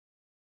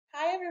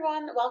Hi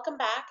everyone, welcome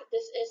back.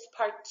 This is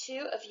part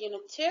 2 of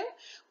Unit 2.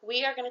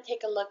 We are going to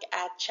take a look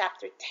at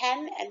Chapter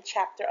 10 and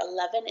Chapter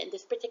 11 in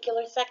this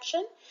particular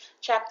section.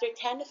 Chapter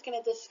 10 is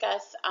going to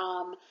discuss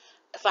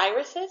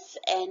viruses,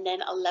 and then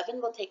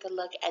 11 will take a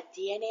look at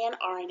DNA and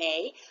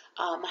RNA,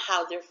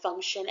 how their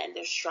function and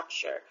their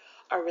structure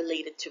are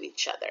related to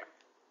each other.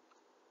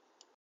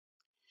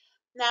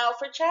 Now,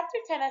 for Chapter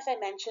 10, as I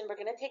mentioned, we're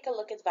going to take a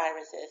look at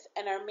viruses,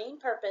 and our main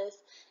purpose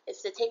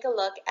is to take a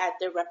look at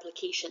their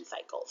replication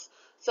cycles.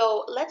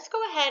 So let's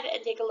go ahead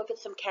and take a look at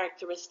some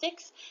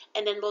characteristics,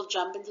 and then we'll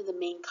jump into the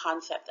main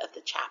concept of the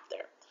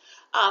chapter.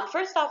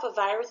 First off, a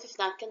virus is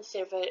not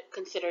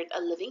considered a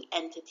living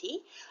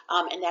entity,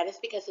 and that is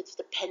because it's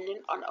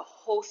dependent on a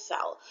host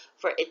cell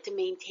for it to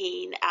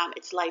maintain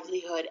its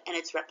livelihood and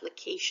its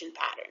replication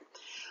pattern.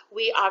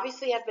 We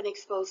obviously have been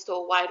exposed to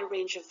a wider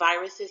range of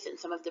viruses in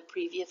some of the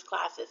previous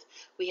classes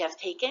we have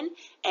taken,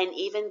 and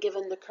even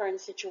given the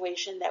current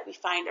situation that we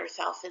find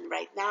ourselves in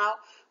right now,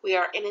 we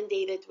are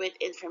inundated with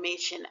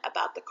information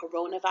about the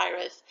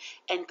coronavirus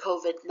and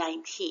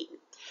COVID-19.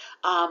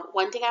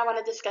 One thing I want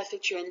to discuss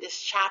with you in this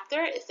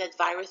chapter is that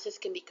viruses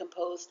can be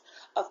composed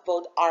of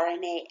both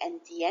RNA and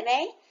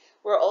DNA.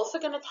 We're also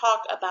going to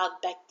talk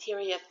about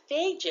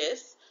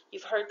bacteriophages.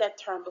 You've heard that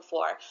term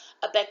before.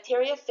 A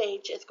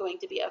bacteriophage is going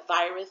to be a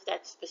virus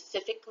that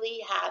specifically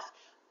has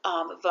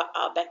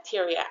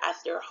bacteria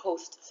as their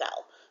host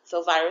cell.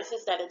 So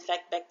viruses that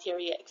infect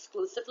bacteria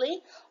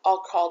exclusively are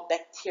called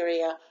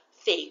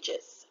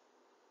bacteriophages.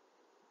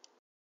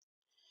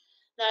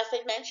 Now, as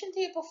I mentioned to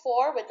you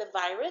before, with the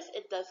virus,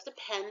 it does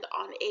depend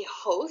on a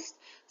host.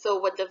 So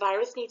what the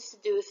virus needs to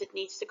do is it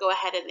needs to go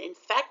ahead and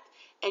infect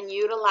and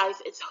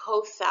utilize its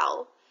host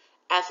cell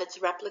as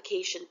its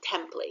replication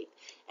template.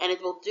 And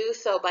it will do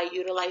so by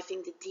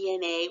utilizing the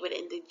DNA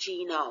within the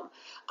genome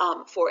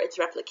for its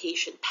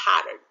replication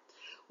pattern.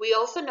 We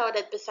also know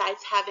that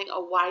besides having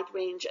a wide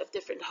range of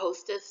different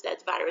hosts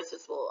that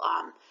viruses will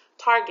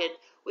target,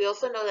 we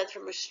also know that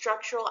from a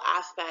structural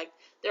aspect,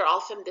 there are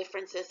also some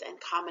differences and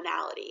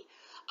commonality.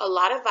 A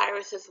lot of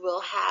viruses will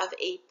have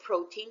a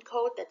protein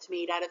coat that's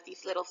made out of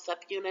these little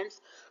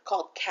subunits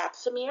called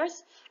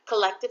capsomeres.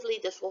 Collectively,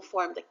 this will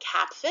form the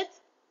capsid.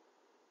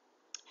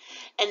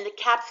 And the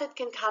capsid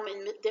can come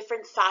in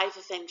different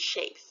sizes and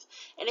shapes.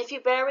 And if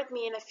you bear with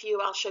me in a few,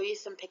 I'll show you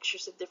some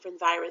pictures of different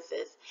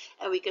viruses.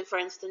 And we can, for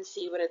instance,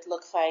 see what it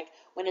looks like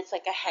when it's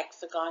like a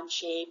hexagon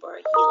shape or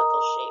a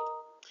helical shape.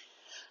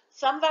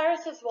 Some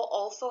viruses will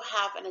also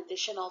have an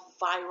additional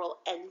viral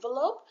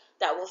envelope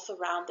that will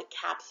surround the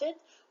capsid.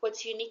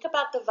 What's unique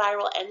about the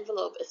viral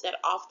envelope is that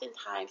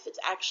oftentimes it's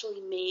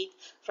actually made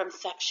from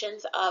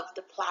sections of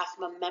the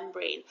plasma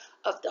membrane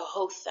of the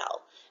host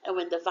cell. And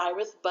when the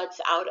virus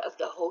buds out of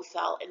the host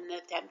cell in an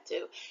attempt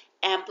to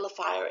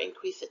amplify or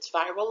increase its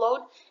viral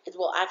load, it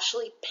will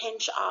actually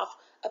pinch off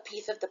a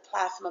piece of the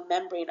plasma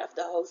membrane of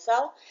the host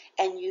cell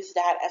and use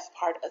that as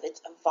part of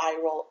its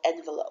viral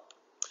envelope.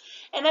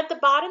 And at the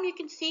bottom, you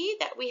can see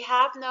that we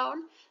have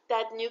known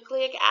that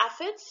nucleic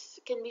acids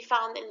can be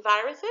found in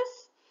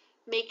viruses,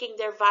 making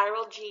their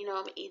viral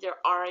genome either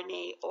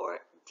RNA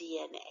or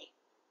DNA.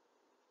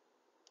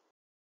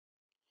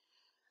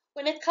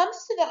 When it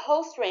comes to the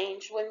host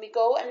range, when we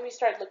go and we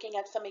start looking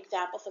at some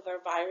examples of our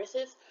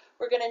viruses,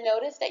 we're going to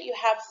notice that you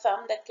have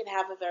some that can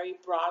have a very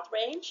broad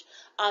range.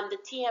 The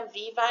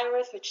TMV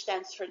virus, which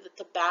stands for the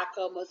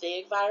tobacco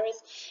mosaic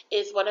virus,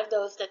 is one of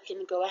those that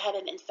can go ahead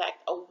and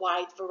infect a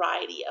wide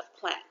variety of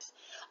plants.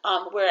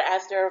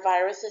 Whereas there are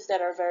viruses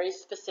that are very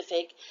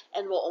specific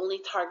and will only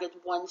target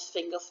one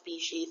single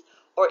species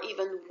or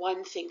even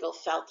one single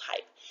cell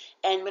type.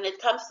 And when it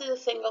comes to the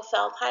single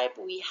cell type,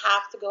 we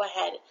have to go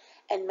ahead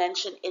and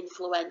mention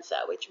influenza,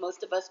 which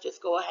most of us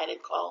just go ahead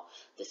and call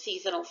the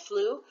seasonal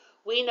flu.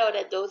 We know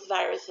that those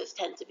viruses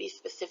tend to be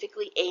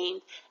specifically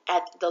aimed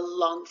at the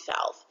lung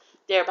cells,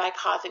 thereby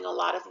causing a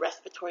lot of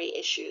respiratory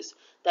issues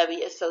that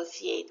we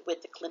associate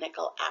with the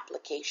clinical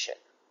application.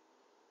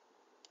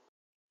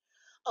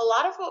 A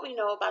lot of what we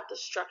know about the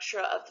structure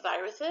of the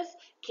viruses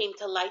came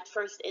to light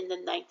first in the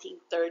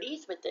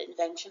 1930s with the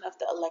invention of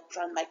the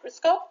electron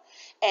microscope.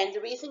 And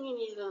the reason you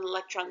need an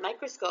electron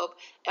microscope,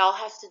 it all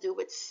has to do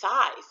with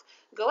size.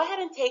 Go ahead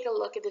and take a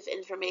look at this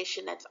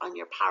information that's on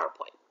your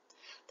PowerPoint.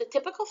 The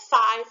typical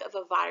size of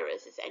a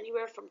virus is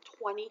anywhere from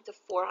 20 to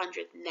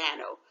 400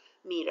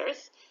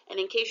 nanometers. And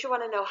in case you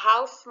want to know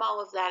how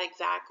small is that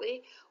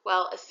exactly,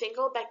 well, a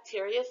single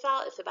bacteria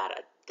cell is about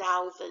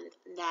 1,000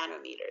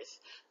 nanometers.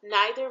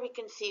 Neither we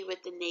can see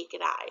with the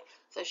naked eye.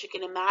 So as you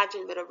can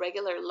imagine, with a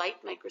regular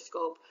light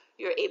microscope,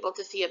 you're able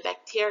to see a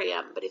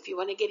bacterium. But if you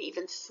want to get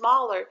even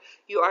smaller,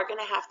 you are going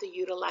to have to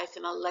utilize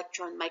an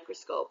electron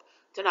microscope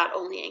to not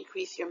only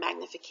increase your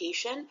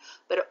magnification,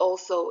 but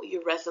also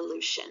your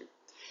resolution.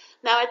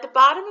 Now at the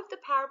bottom of the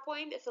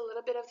PowerPoint is a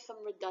little bit of some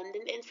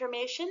redundant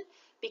information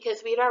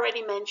because we'd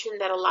already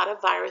mentioned that a lot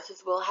of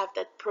viruses will have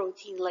that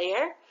protein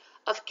layer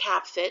of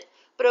capsid,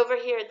 but over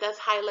here it does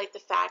highlight the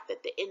fact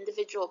that the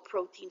individual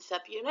protein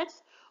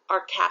subunits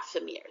are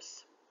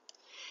capsomeres.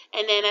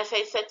 And then as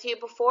I said to you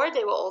before,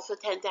 they will also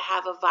tend to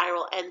have a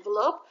viral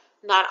envelope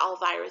Not all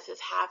viruses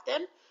have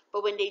them,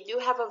 but when they do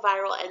have a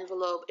viral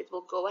envelope, it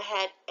will go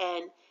ahead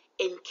and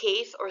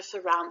encase or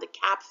surround the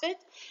capsid,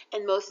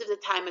 and most of the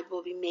time it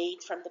will be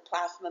made from the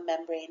plasma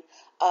membrane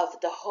of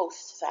the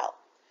host cell.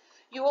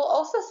 You will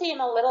also see in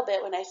a little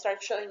bit when I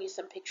start showing you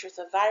some pictures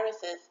of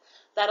viruses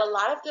that a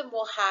lot of them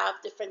will have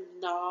different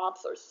knobs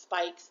or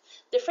spikes,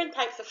 different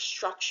types of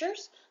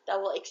structures that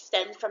will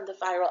extend from the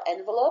viral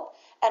envelope,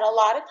 and a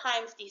lot of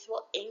times these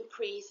will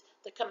increase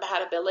the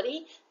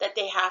compatibility that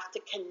they have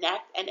to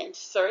connect and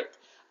insert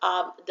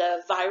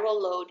the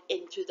viral load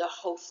into the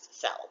host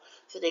cell,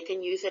 so they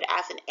can use it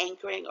as an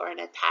anchoring or an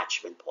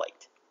attachment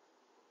point.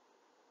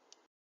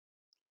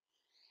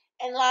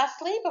 And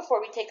lastly, before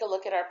we take a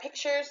look at our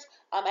pictures,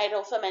 I'd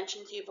also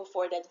mentioned to you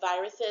before that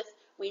viruses,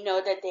 we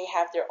know that they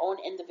have their own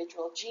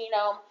individual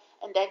genome,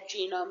 and that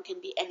genome can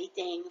be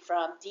anything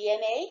from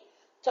DNA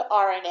to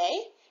RNA,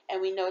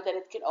 and we know that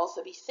it can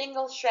also be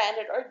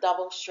single-stranded or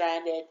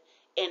double-stranded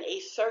in a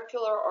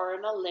circular or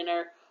in a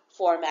linear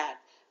format.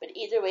 But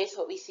either way, so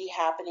what we see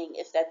happening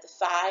is that the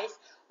size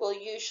will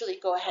usually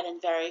go ahead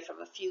and vary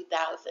from a few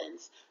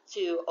thousands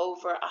to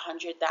over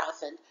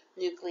 100,000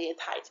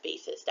 nucleotide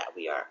bases that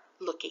we are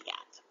looking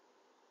at.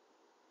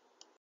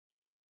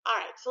 All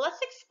right, so let's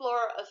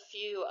explore a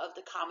few of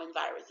the common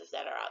viruses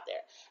that are out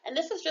there. And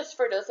this is just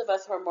for those of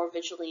us who are more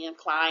visually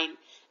inclined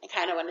and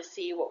kind of want to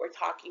see what we're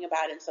talking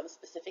about in some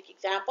specific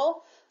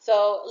example.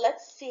 So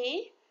let's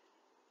see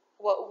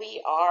what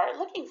we are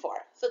looking for.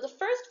 So the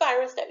first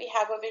virus that we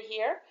have over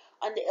here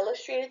on the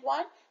illustrated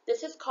one,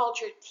 this is called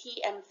your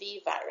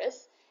TMV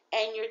virus.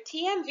 And your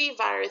TMV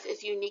virus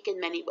is unique in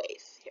many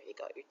ways. Here you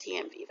go, your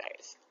TMV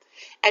virus.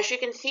 As you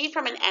can see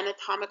from an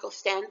anatomical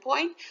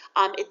standpoint,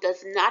 it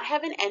does not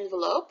have an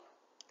envelope.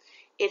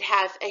 It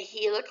has a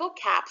helical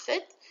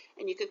capsid,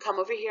 and you can come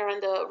over here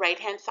on the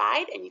right-hand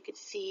side and you can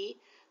see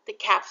the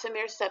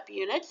capsomer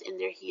subunits in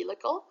their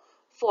helical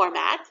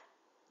format.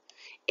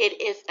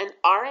 It is an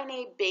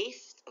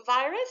RNA-based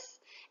virus,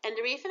 and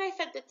the reason I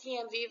said the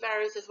TMV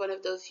virus is one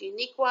of those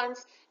unique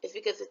ones is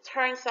because it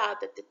turns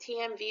out that the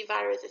TMV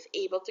virus is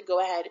able to go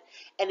ahead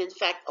and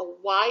infect a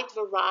wide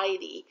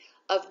variety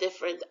of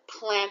different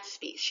plant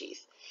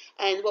species.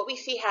 And what we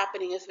see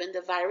happening is when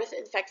the virus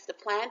infects the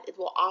plant, it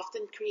will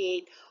often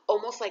create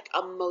almost like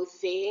a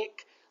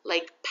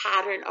mosaic-like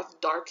pattern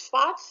of dark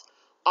spots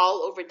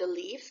all over the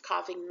leaves,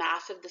 causing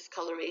massive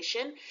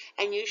discoloration,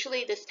 and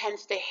usually this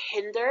tends to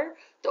hinder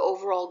the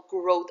overall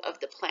growth of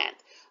the plant.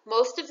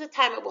 Most of the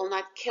time it will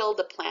not kill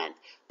the plant,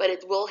 but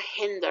it will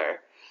hinder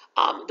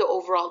the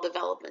overall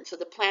development, so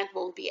the plant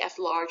won't be as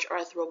large or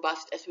as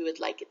robust as we would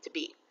like it to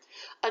be.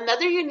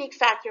 Another unique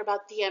factor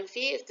about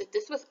DMV is that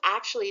this was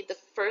actually the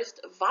first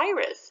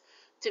virus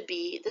to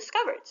be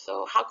discovered.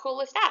 So how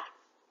cool is that?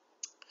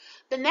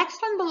 The next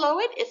one below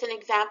it is an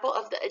example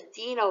of the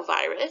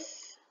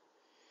adenovirus.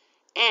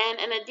 And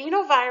an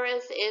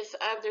adenovirus is,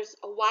 there's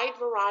a wide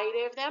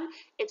variety of them.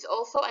 It's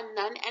also a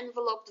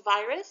non-enveloped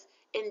virus.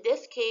 In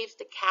this case,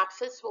 the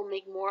capsids will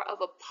make more of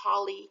a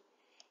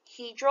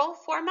polyhedral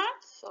format.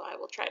 So I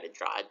will try to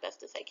draw it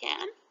best as I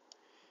can.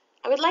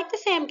 I would like to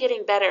say I'm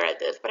getting better at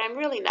this, but I'm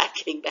really not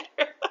getting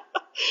better.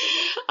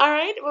 All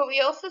right, what we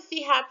also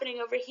see happening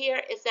over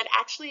here is that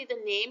actually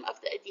the name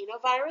of the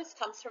adenovirus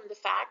comes from the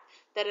fact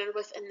that it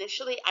was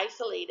initially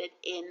isolated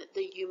in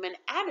the human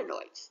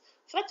adenoids.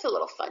 So that's a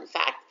little fun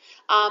fact.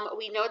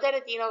 We know that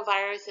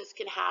adenoviruses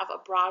can have a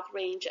broad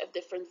range of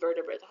different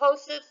vertebrate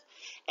hosts,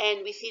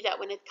 and we see that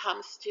when it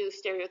comes to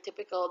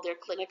stereotypical, their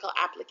clinical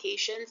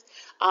applications,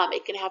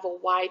 it can have a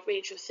wide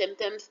range of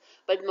symptoms,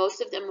 but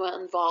most of them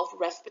will involve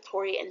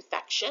respiratory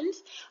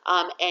infections,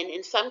 and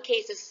in some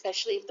cases,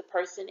 especially if the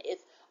person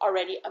is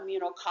already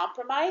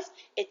immunocompromised,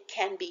 it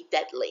can be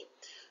deadly.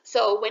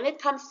 So when it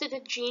comes to the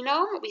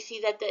genome, we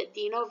see that the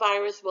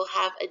adenovirus will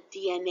have a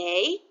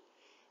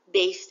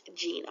DNA-based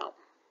genome.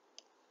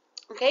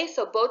 Okay,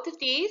 so both of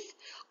these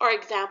are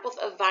examples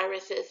of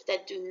viruses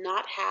that do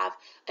not have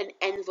an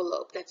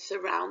envelope that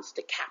surrounds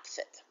the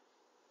capsid.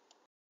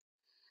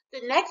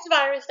 The next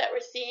virus that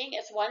we're seeing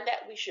is one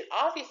that we should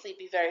obviously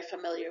be very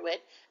familiar with,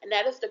 and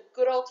that is the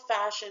good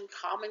old-fashioned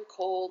common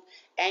cold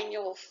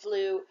annual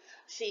flu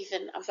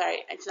season. I'm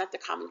sorry, it's not the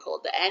common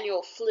cold, the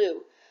annual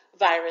flu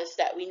virus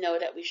that we know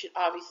that we should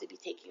obviously be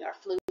taking our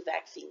flu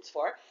vaccines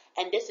for,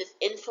 and this is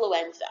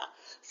influenza.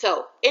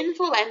 So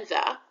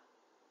influenza,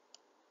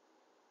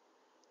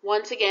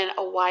 once again,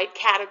 a wide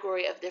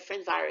category of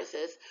different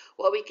viruses.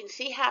 What we can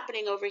see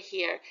happening over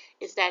here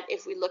is that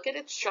if we look at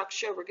its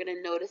structure, we're going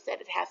to notice that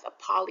it has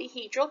a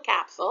polyhedral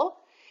capsule.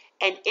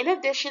 And in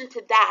addition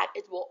to that,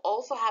 it will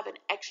also have an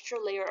extra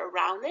layer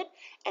around it.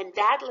 And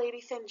that,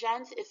 ladies and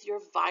gents, is your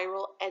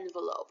viral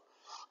envelope.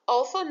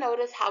 Also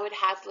notice how it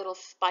has little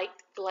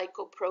spiked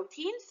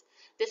glycoproteins.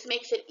 This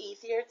makes it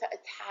easier to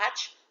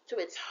attach to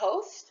its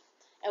host.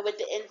 And with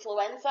the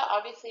influenza,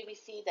 obviously we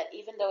see that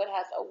even though it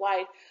has a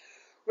wide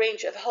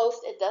range of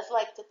hosts, it does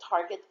like to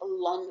target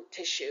lung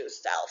tissue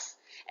cells.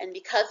 And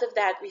because of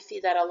that, we see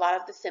that a lot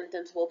of the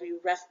symptoms will be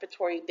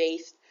respiratory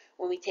based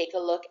when we take a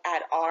look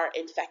at our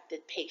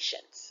infected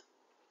patients.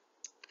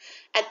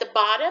 At the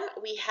bottom,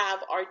 we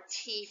have our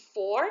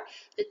T4.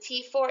 The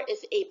T4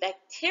 is a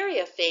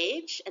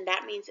bacteriophage, and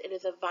that means it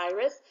is a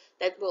virus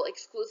that will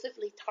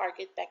exclusively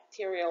target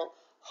bacterial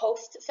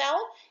host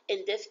cell.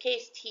 In this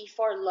case,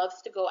 T4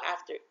 loves to go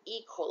after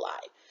E.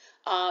 coli.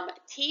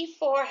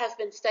 T4 has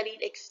been studied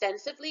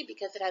extensively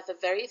because it has a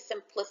very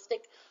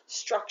simplistic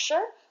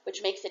structure,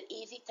 which makes it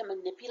easy to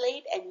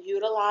manipulate and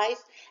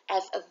utilize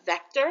as a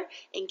vector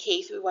in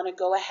case we want to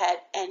go ahead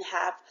and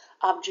have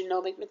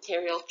genomic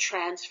material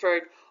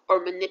transferred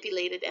or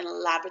manipulated in a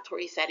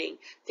laboratory setting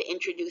to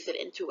introduce it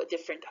into a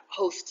different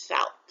host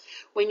cell.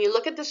 When you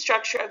look at the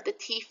structure of the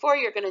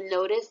T4, you're going to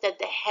notice that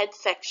the head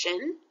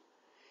section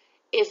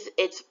is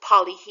its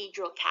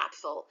polyhedral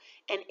capsule,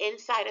 and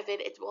inside of it,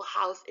 it will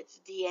house its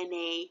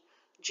DNA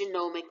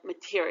genomic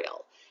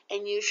material.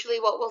 And usually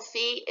what we'll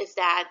see is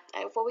that,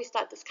 I've always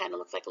thought this kind of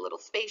looks like a little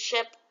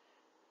spaceship.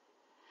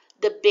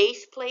 The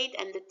base plate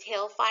and the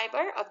tail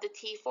fiber of the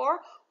T4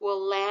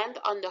 will land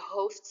on the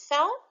host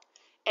cell,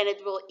 and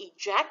it will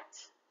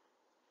eject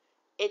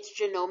its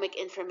genomic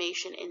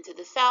information into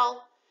the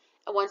cell.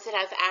 And once it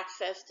has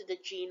access to the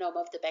genome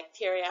of the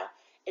bacteria,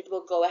 it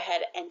will go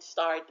ahead and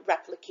start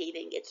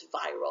replicating its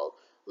viral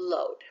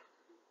load.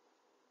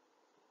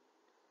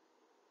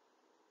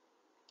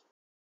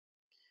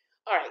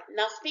 All right,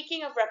 now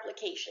speaking of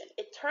replication,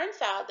 it turns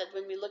out that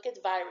when we look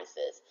at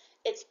viruses,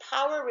 its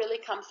power really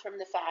comes from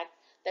the fact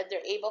that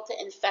they're able to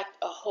infect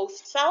a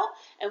host cell,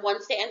 and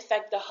once they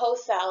infect the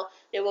host cell,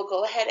 they will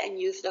go ahead and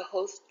use the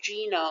host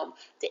genome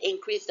to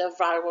increase the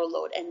viral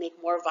load and make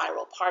more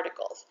viral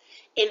particles.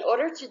 In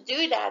order to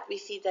do that, we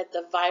see that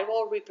the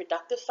viral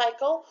reproductive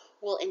cycle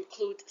will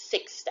include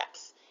 6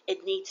 steps.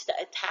 It needs to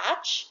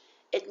attach,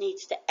 it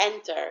needs to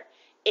enter,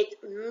 it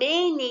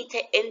may need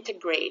to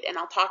integrate, and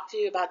I'll talk to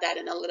you about that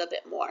in a little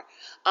bit more,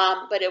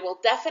 but it will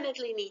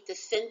definitely need to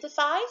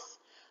synthesize,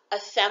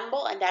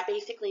 assemble, and that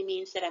basically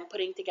means that I'm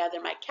putting together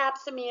my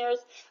capsomeres,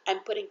 I'm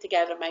putting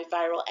together my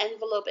viral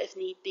envelope if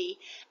need be,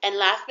 and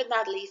last but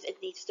not least, it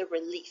needs to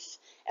release.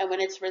 And when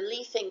it's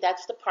releasing,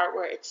 that's the part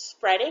where it's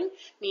spreading,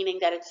 meaning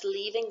that it's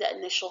leaving the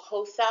initial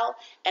host cell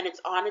and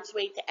it's on its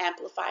way to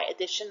amplify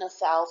additional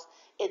cells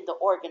in the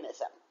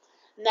organism.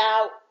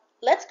 Now,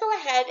 let's go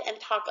ahead and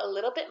talk a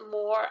little bit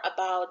more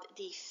about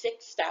these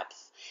 6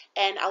 steps,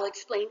 and I'll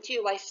explain to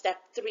you why step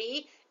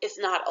 3 is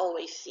not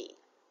always seen.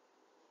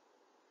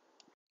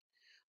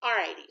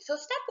 Alrighty, so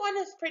step 1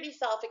 is pretty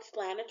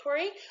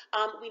self-explanatory.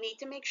 We need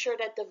to make sure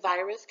that the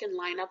virus can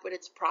line up with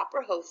its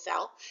proper host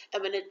cell,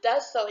 and when it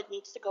does so, it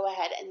needs to go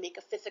ahead and make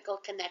a physical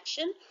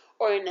connection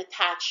or an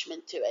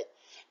attachment to it.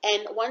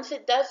 And once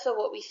it does so,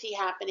 what we see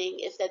happening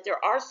is that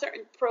there are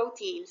certain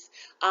proteins,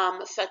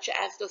 such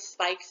as those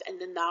spikes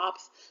and the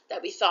knobs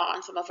that we saw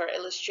on some of our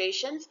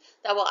illustrations,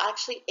 that will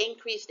actually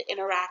increase the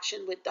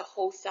interaction with the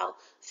host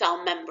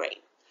cell membrane.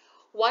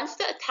 Once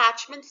the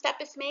attachment step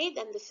is made,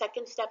 then the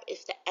second step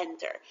is to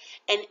enter.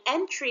 And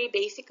entry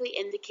basically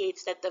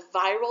indicates that the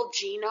viral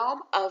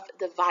genome of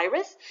the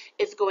virus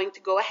is going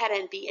to go ahead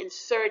and be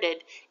inserted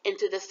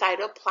into the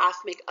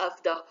cytoplasmic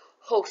of the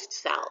host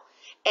cell.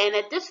 And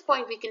at this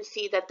point, we can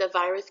see that the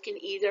virus can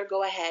either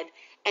go ahead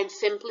and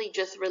simply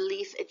just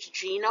release its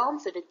genome,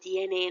 so the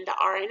DNA and the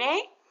RNA,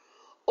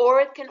 or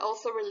it can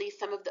also release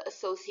some of the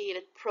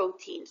associated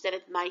proteins that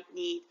it might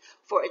need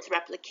for its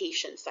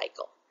replication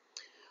cycle.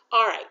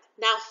 All right,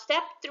 now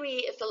step 3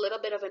 is a little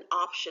bit of an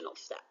optional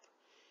step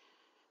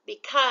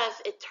because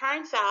it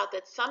turns out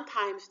that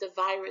sometimes the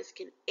virus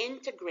can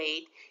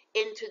integrate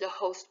into the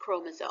host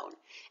chromosome.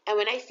 And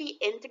when I see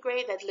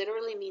integrate, that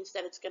literally means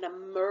that it's going to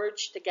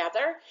merge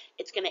together.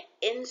 It's going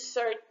to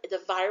insert the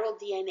viral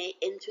DNA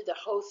into the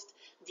host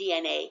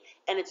DNA,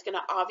 and it's going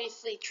to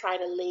obviously try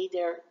to lay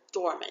there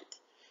dormant.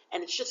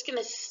 And it's just going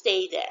to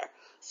stay there.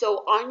 So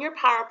on your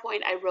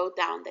PowerPoint, I wrote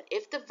down that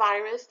if the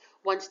virus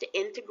wants to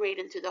integrate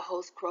into the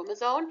host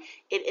chromosome,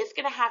 it is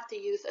going to have to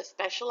use a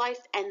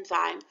specialized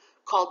enzyme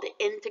called the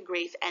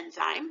integrase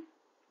enzyme.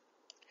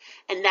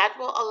 And that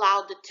will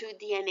allow the 2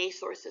 DNA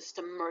sources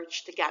to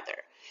merge together.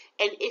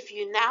 And if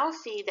you now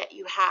see that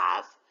you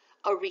have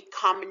a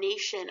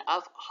recombination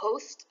of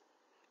host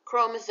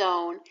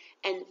chromosome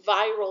and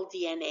viral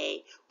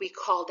DNA, we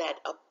call that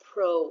a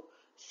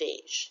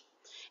prophage.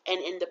 And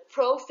in the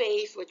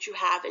prophase, what you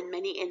have in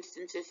many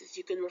instances is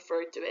you can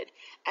refer to it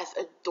as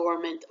a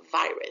dormant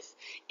virus.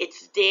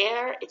 It's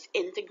there, it's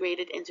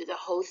integrated into the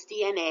host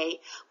DNA,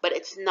 but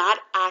it's not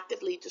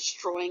actively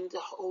destroying the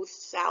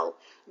host cell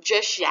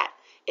just yet.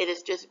 It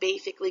is just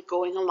basically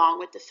going along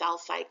with the cell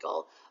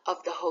cycle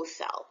of the host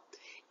cell.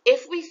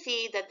 If we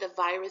see that the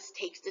virus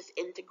takes this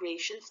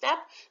integration step,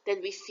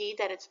 then we see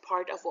that it's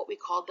part of what we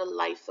call the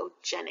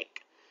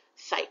lysogenic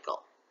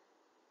cycle.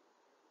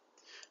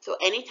 So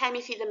anytime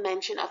you see the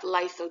mention of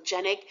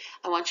lysogenic,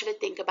 I want you to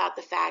think about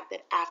the fact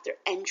that after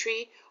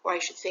entry, or I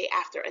should say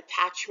after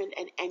attachment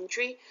and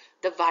entry,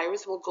 the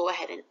virus will go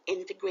ahead and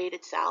integrate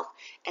itself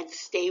and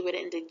stay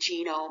within the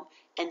genome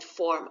and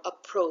form a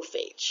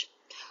prophage.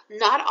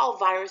 Not all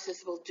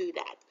viruses will do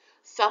that.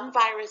 Some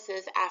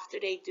viruses,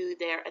 after they do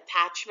their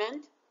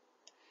attachment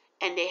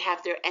and they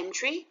have their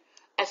entry,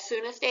 As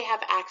soon as they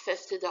have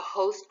access to the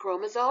host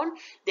chromosome,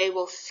 they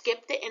will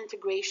skip the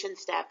integration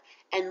step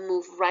and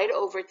move right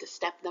over to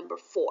step number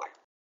 4.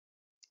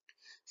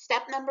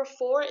 Step number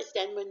 4 is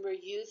then when we're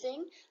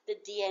using the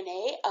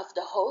DNA of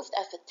the host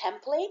as a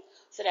template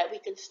so that we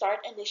can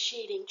start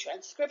initiating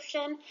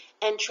transcription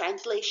and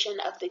translation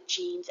of the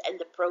genes and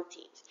the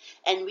proteins.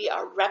 And we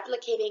are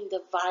replicating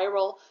the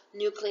viral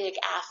nucleic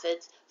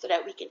acids so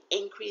that we can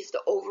increase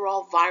the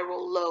overall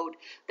viral load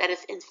that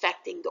is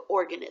infecting the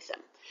organism.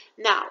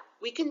 Now,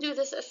 we can do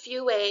this a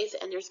few ways,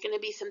 and there's going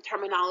to be some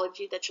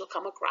terminology that you'll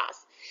come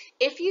across.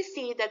 If you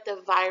see that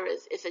the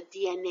virus is a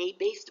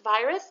DNA-based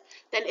virus,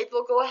 then it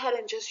will go ahead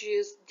and just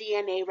use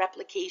DNA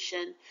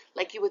replication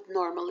like you would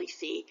normally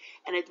see,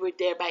 and it would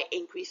thereby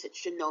increase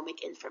its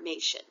genomic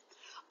information.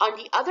 On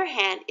the other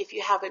hand, if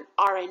you have an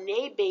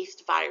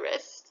RNA-based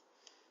virus,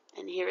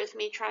 and here is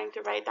me trying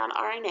to write down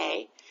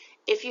RNA,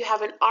 if you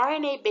have an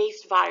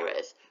RNA-based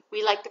virus,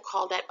 we like to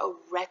call that a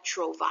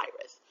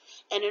retrovirus.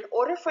 And in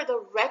order for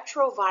the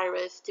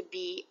retrovirus to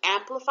be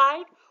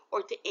amplified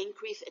or to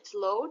increase its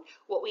load,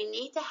 what we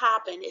need to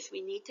happen is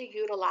we need to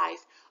utilize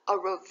a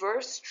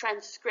reverse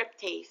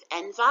transcriptase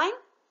enzyme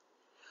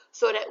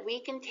so that we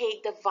can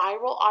take the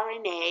viral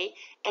RNA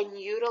and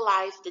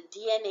utilize the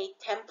DNA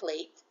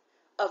template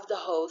of the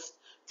host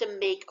to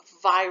make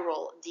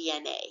viral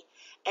DNA.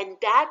 And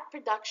that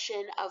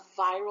production of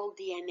viral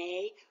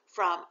DNA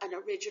from an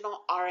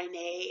original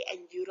RNA and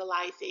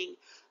utilizing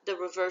the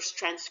reverse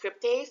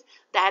transcriptase,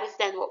 that is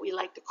then what we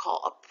like to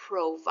call a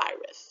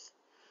provirus.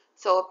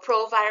 So a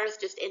provirus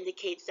just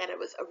indicates that it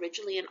was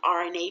originally an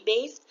RNA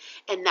based,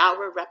 and now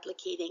we're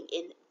replicating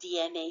in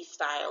DNA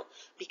style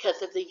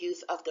because of the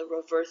use of the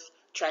reverse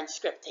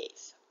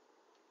transcriptase.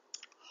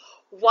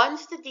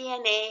 Once the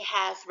DNA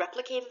has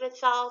replicated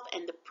itself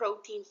and the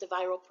proteins, the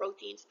viral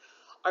proteins,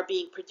 are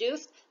being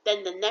produced,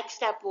 then the next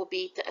step will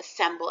be to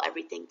assemble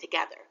everything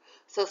together.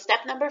 So step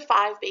number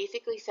 5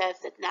 basically says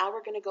that now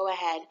we're going to go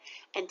ahead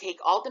and take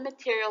all the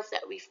materials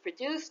that we've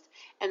produced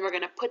and we're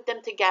going to put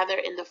them together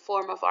in the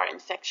form of our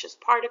infectious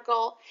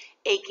particle,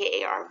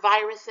 aka our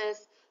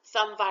viruses.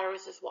 Some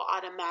viruses will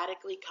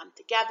automatically come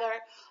together,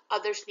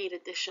 others need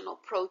additional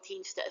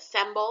proteins to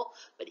assemble,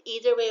 but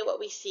either way what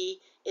we see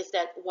is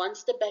that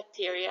once the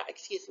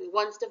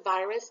once the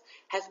virus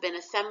has been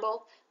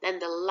assembled, then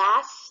the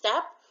last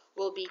step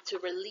will be to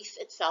release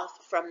itself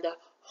from the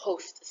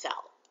host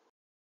cell.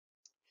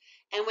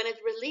 And when it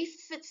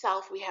releases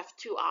itself, we have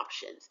two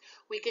options.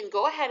 We can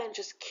go ahead and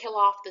just kill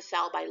off the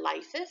cell by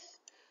lysis,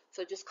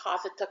 so just cause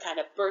it to kind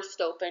of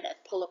burst open and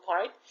pull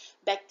apart.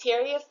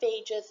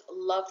 Bacteriophages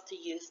love to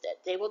use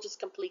that. They will just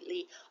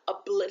completely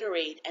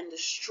obliterate and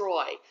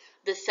destroy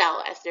the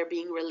cell as they're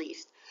being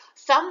released.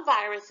 Some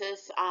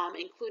viruses,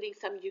 including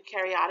some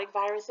eukaryotic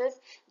viruses,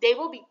 they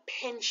will be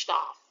pinched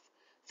off.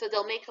 So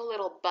they'll make a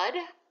little bud.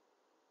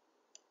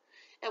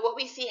 And what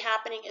we see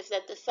happening is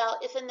that the cell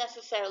isn't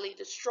necessarily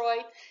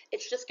destroyed.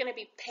 It's just going to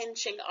be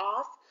pinching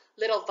off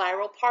little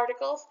viral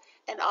particles.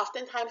 And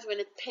oftentimes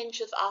when it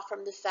pinches off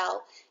from the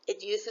cell,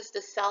 it uses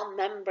the cell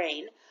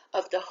membrane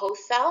of the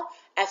host cell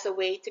as a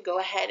way to go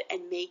ahead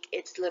and make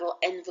its little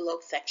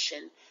envelope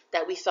section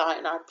that we saw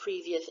in our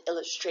previous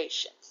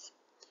illustrations.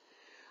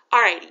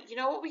 Alrighty, you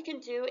know what we can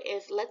do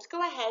is let's go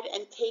ahead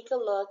and take a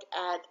look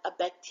at a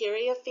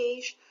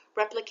bacteriophage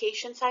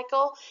replication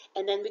cycle,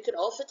 and then we could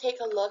also take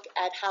a look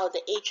at how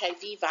the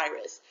HIV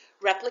virus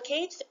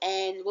replicates,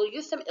 and we'll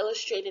use some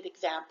illustrated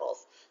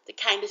examples to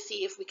kind of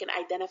see if we can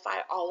identify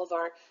all of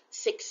our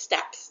 6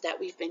 steps that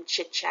we've been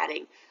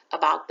chit-chatting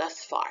about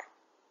thus far.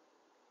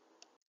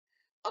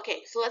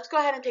 Okay, so let's go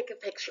ahead and take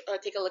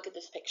a look at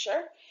this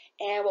picture.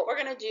 And what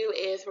we're going to do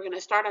is we're going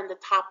to start on the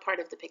top part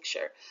of the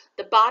picture.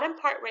 The bottom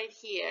part right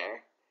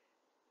here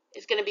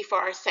is going to be for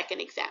our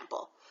second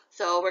example.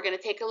 So we're going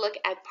to take a look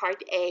at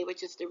part A,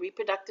 which is the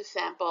reproductive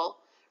cycle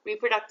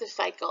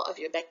of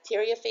your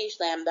bacteriophage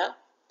lambda.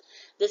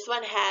 This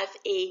one has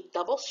a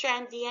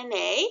double-strand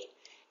DNA,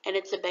 and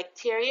it's a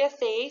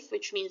bacteriophage,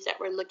 which means that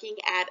we're looking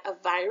at a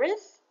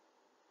virus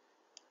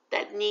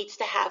that needs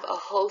to have a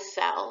host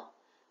cell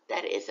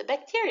that is a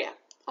bacteria.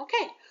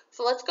 Okay,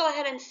 so let's go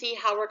ahead and see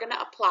how we're going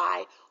to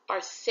apply our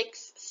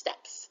 6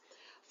 steps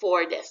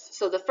for this.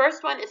 So the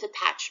first one is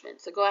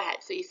attachment. So go ahead.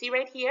 So you see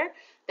right here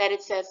that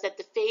it says that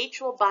the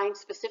phage will bind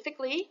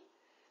specifically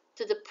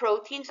to the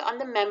proteins on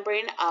the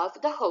membrane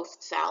of the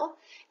host cell,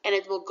 and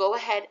it will go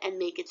ahead and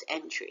make its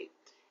entry.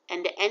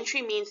 And the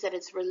entry means that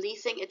it's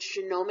releasing its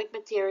genomic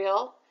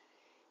material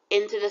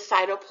into the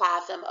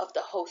cytoplasm of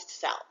the host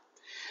cell.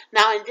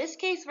 Now in this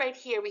case right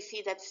here, we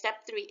see that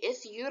step 3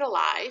 is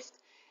utilized,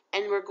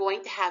 and we're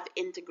going to have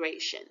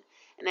integration.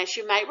 And as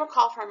you might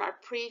recall from our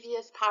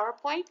previous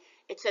PowerPoint,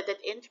 it said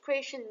that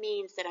integration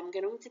means that I'm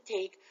going to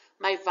take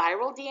my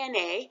viral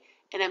DNA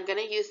and I'm going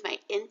to use my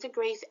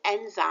integrase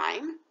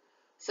enzyme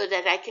so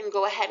that I can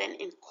go ahead and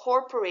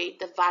incorporate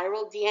the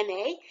viral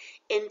DNA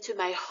into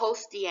my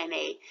host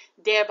DNA,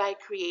 thereby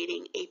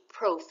creating a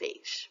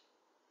prophage.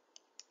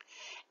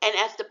 And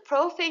as the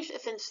prophage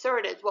is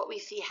inserted, what we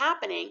see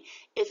happening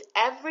is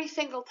every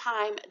single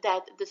time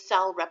that the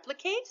cell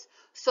replicates,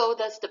 so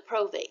does the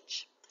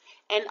prophage.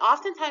 And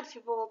oftentimes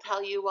people will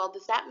tell you, well,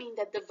 does that mean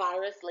that the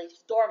virus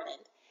lays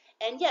dormant?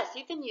 And yes,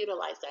 you can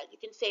utilize that. You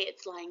can say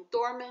it's lying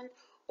dormant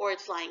or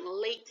it's lying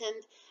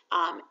latent.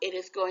 It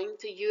is going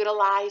to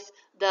utilize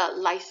the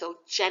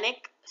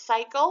lysogenic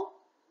cycle.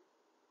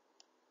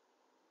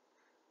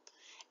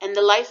 And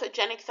the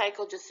lysogenic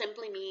cycle just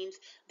simply means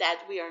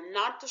that we are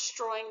not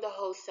destroying the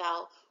host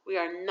cell. We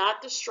are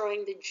not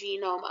destroying the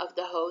genome of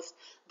the host.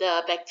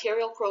 The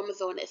bacterial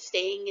chromosome is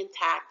staying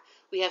intact.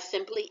 We have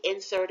simply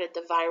inserted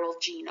the viral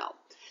genome.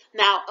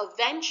 Now,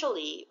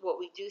 eventually, what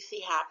we do see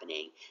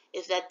happening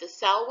is that the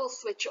cell will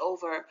switch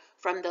over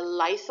from the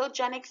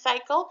lysogenic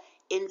cycle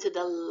into the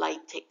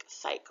lytic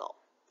cycle.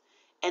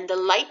 And the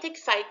lytic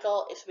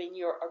cycle is when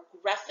you're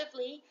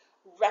aggressively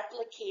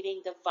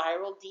replicating the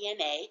viral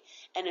DNA.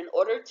 And in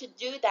order to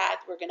do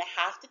that, we're going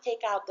to have to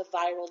take out the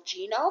viral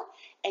genome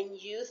and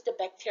use the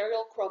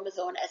bacterial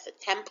chromosome as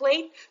a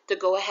template to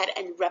go ahead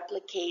and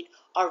replicate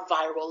our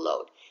viral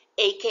load.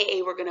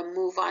 AKA, we're going to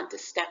move on to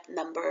step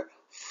number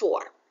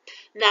 4.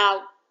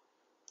 Now,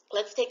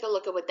 let's take a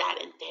look at what that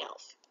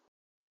entails.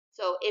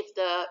 So if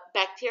the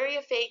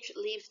bacteriophage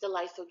leaves the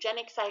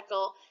lysogenic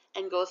cycle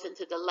and goes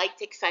into the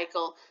lytic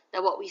cycle,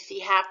 then what we see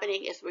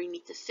happening is we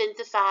need to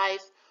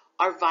synthesize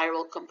our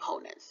viral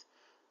components.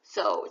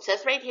 So it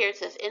says right here, it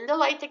says in the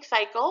lytic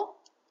cycle,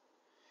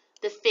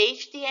 the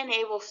phage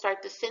DNA will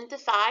start to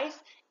synthesize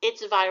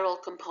its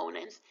viral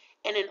components.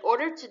 And in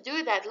order to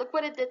do that, look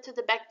what it did to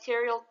the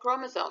bacterial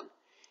chromosome.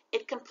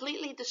 It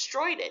completely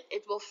destroyed it.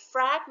 It will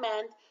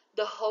fragment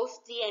the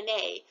host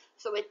DNA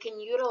so it can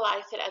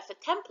utilize it as a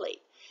template.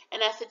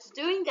 And as it's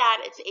doing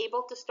that, it's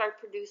able to start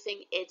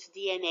producing its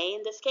DNA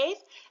in this case,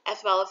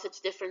 as well as its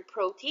different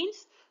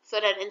proteins, so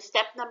that in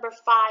step number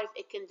 5,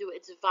 it can do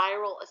its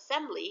viral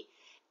assembly.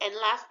 And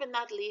last but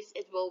not least,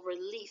 it will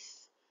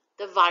release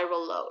the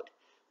viral load.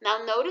 Now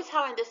notice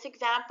how in this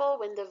example,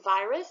 when the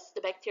virus,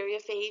 the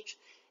bacteriophage,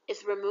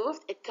 is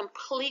removed, it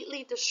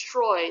completely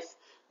destroys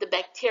the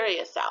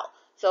bacteria cell.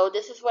 So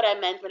this is what I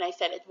meant when I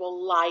said it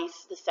will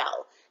lyse the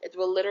cell. It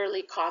will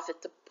literally cause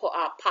it to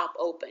pop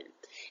open.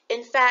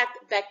 In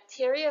fact,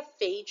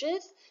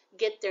 bacteriophages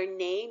get their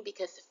name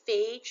because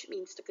phage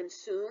means to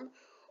consume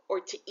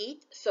or to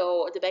eat.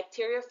 So the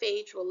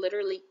bacteriophage will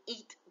literally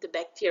eat the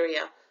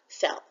bacteria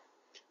cell.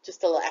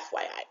 Just a little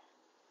FYI.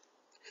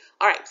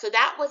 All right, so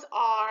that was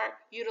our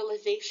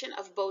utilization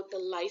of both the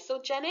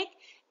lysogenic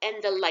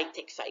and the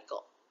lytic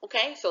cycle.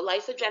 Okay, so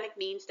lysogenic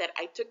means that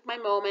I took my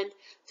moment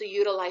to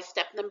utilize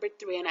step number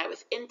 3 and I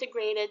was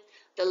integrated.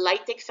 The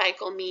lytic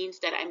cycle means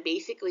that I'm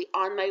basically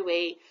on my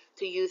way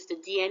to use the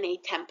DNA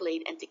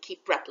template and to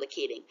keep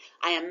replicating.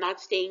 I am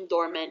not staying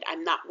dormant.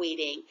 I'm not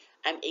waiting.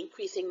 I'm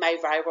increasing my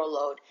viral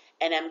load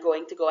and I'm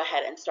going to go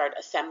ahead and start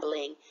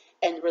assembling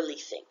and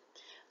releasing.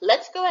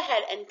 Let's go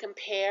ahead and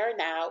compare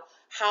now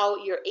how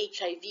your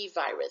HIV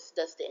virus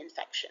does the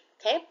infection.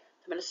 Okay,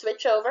 I'm going to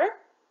switch over.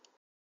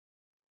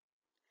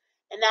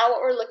 And now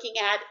what we're looking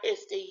at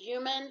is the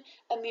human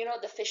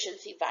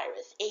immunodeficiency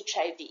virus,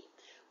 HIV.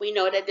 We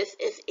know that this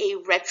is a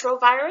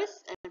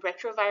retrovirus, and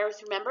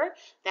retrovirus, remember,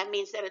 that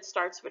means that it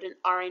starts with an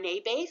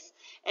RNA base,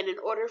 and in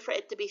order for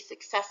it to be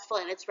successful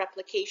in its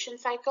replication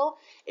cycle,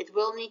 it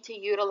will need to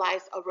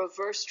utilize a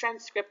reverse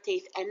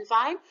transcriptase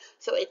enzyme,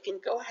 so it can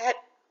go ahead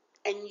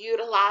and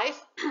utilize,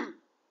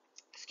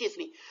 excuse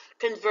me,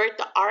 convert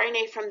the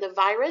RNA from the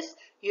virus,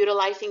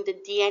 utilizing the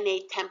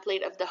DNA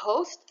template of the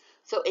host,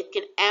 so it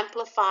can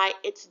amplify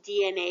its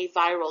DNA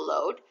viral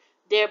load,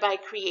 thereby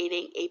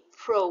creating a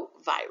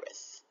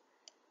provirus.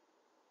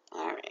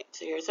 All right,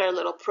 so here's our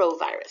little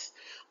provirus.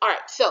 All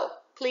right, so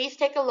please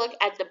take a look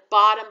at the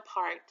bottom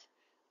part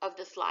of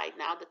the slide.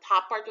 Now, the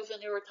top part was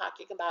when we were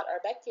talking about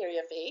our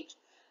bacteriophage.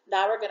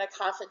 Now we're going to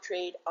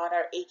concentrate on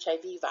our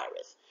HIV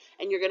virus.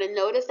 And you're going to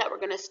notice that we're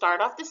going to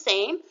start off the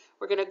same.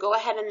 We're going to go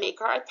ahead and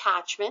make our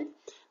attachment.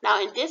 Now,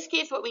 in this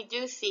case, what we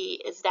do see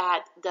is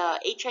that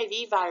the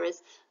HIV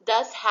virus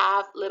does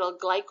have little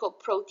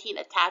glycoprotein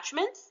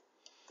attachments.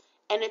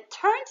 And it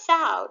turns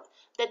out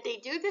that they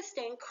do this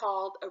thing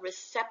called a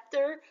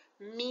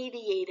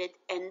receptor-mediated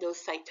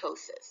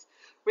endocytosis.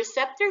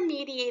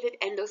 Receptor-mediated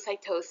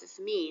endocytosis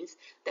means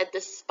that the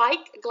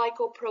spike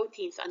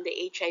glycoproteins on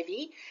the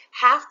HIV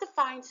have to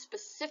find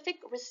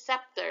specific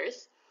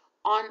receptors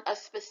on a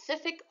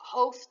specific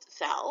host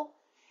cell,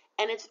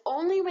 and it's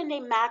only when they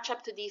match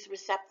up to these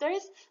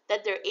receptors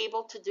that they're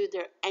able to do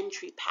their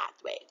entry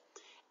pathway.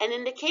 And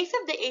in the case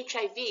of the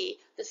HIV,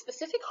 the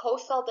specific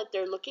host cell that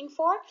they're looking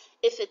for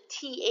is a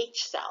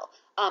TH cell,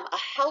 a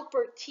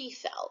helper T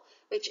cell,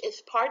 which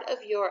is part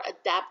of your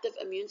adaptive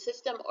immune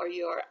system or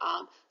your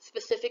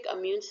specific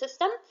immune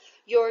system.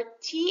 Your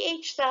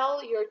TH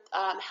cell, your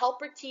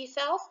helper T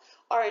cells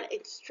are a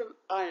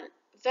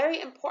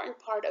very important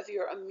part of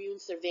your immune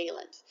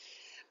surveillance,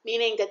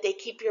 meaning that they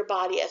keep your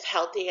body as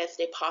healthy as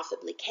they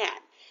possibly can.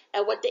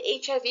 And what the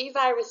HIV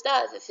virus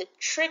does is it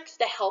tricks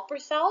the helper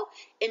cell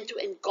into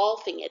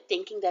engulfing it,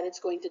 thinking that it's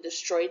going to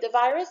destroy the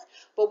virus.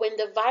 But when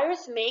the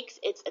virus makes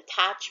its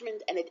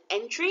attachment and its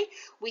entry,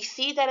 we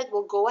see that it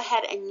will go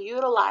ahead and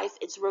utilize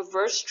its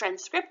reverse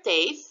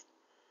transcriptase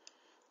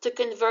to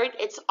convert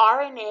its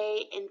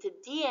RNA into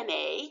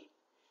DNA,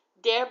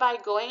 thereby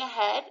going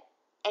ahead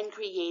and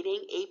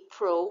creating a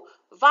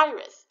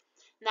pro-virus.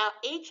 Now,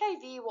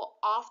 HIV will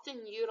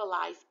often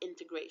utilize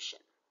integration.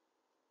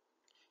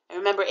 And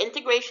remember,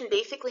 integration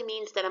basically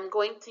means that I'm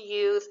going to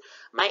use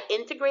my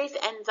integrase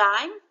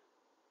enzyme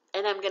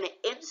and I'm going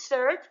to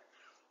insert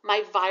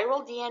my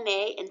viral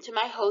DNA into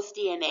my host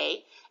DNA.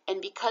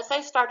 And because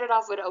I started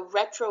off with a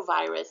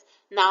retrovirus,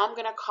 now I'm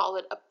going to call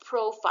it a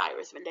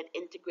provirus when that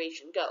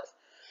integration goes.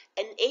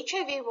 And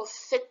HIV will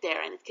sit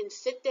there, and it can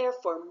sit there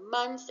for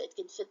months, it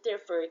can sit there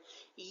for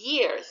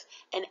years,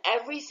 and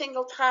every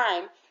single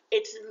time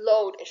its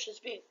load is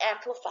just being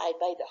amplified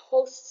by the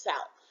host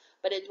cell,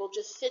 but it will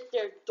just sit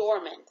there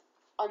dormant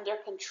under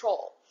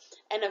control.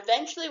 And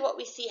eventually what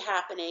we see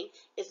happening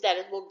is that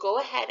it will go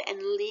ahead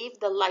and leave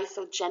the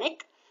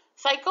lysogenic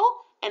cycle,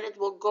 and it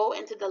will go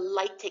into the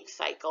lytic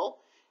cycle.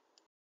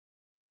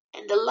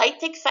 And the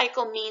lytic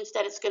cycle means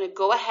that it's going to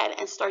go ahead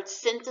and start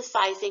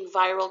synthesizing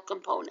viral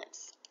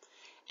components.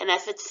 And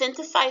as it's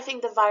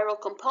synthesizing the viral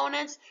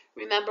components,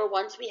 remember,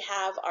 once we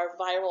have our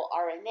viral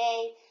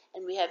RNA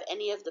and we have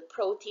any of the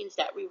proteins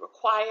that we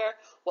require,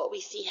 what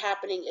we see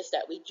happening is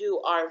that we do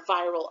our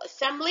viral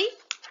assembly.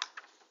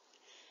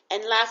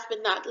 And last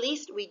but not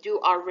least, we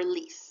do our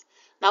release.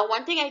 Now,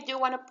 one thing I do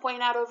want to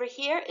point out over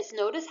here is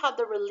notice how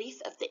the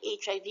release of the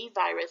HIV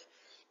virus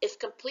is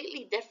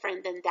completely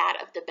different than that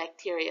of the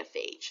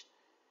bacteriophage.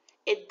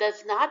 It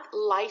does not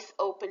lyse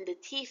open the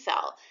T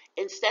cell.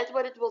 Instead,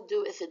 what it will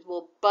do is it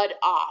will bud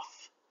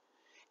off.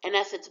 And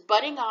as it's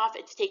budding off,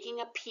 it's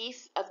taking a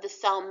piece of the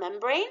cell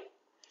membrane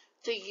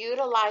to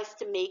utilize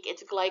to make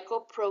its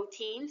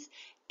glycoproteins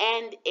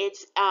and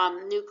its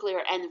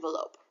nuclear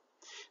envelope.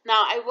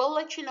 Now, I will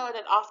let you know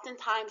that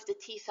oftentimes the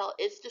T cell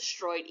is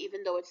destroyed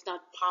even though it's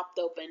not popped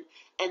open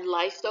and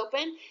lysed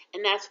open,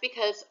 and that's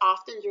because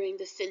often during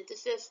the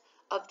synthesis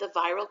of the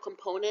viral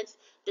components,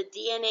 the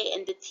DNA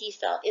in the T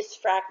cell is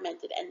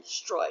fragmented and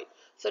destroyed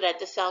so that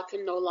the cell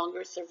can no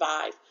longer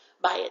survive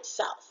by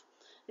itself.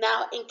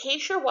 Now, in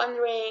case you're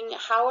wondering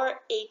how are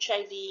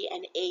HIV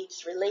and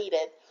AIDS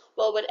related,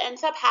 well, what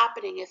ends up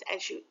happening is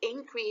as you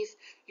increase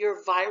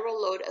your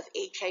viral load of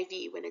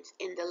HIV when it's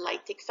in the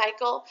lytic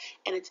cycle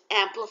and it's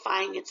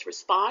amplifying its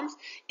response,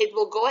 it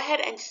will go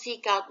ahead and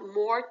seek out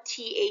more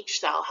TH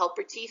cell,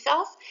 helper T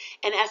cells.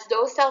 And as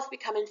those cells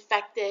become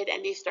infected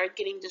and they start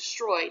getting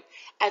destroyed,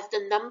 as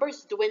the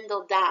numbers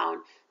dwindle down,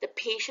 the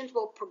patient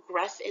will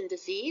progress in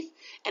disease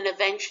and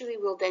eventually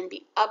will then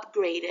be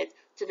upgraded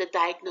to the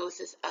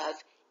diagnosis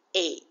of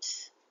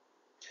AIDS.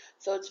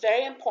 So it's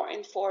very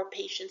important for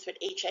patients with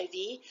HIV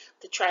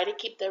to try to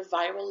keep their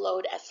viral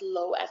load as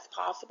low as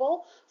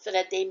possible so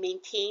that they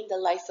maintain the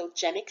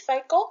lysogenic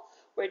cycle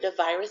where the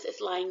virus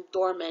is lying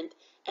dormant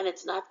and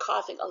it's not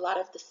causing a lot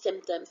of the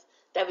symptoms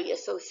that we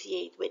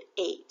associate with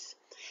AIDS.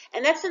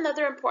 And that's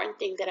another important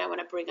thing that I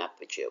want to bring up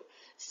with you.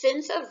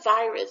 Since a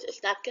virus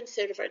is not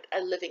considered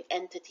a living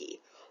entity,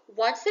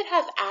 once it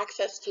has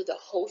access to the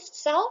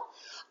host cell,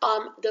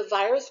 the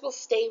virus will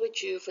stay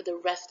with you for the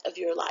rest of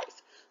your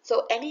life.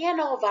 So any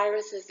and all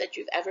viruses that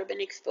you've ever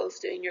been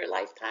exposed to in your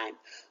lifetime,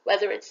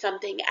 whether it's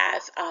something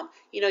as,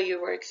 you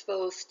were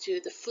exposed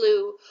to the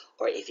flu,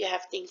 or if you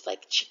have things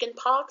like chicken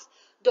pox,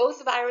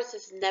 those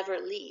viruses never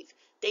leave.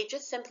 They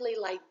just simply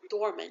lie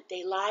dormant.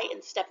 They lie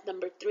in step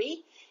number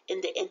 3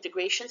 in the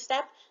integration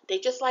step. They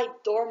just lie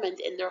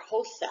dormant in their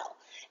host cell.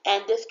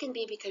 And this can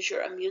be because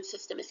your immune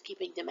system is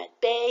keeping them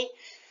at bay.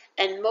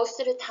 And most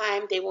of the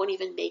time, they won't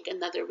even make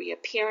another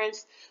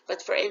reappearance.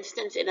 But for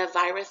instance, in a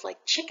virus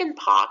like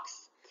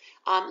chickenpox,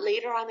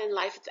 later on in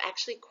life, it's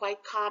actually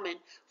quite common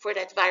for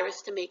that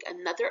virus to make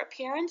another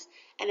appearance.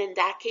 And in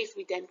that case,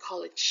 we then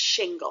call it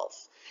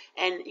shingles.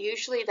 And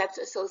usually that's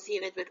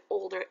associated with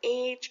older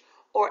age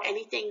or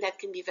anything that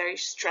can be very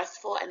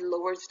stressful and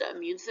lowers the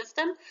immune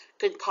system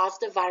could cause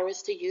the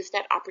virus to use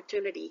that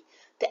opportunity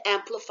to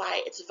amplify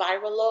its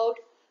viral load,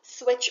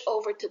 switch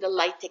over to the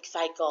lytic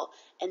cycle,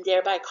 and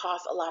thereby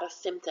cause a lot of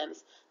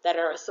symptoms that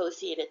are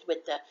associated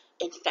with the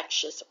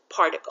infectious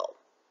particle.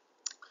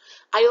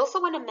 I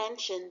also want to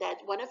mention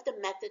that one of the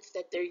methods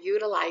that they're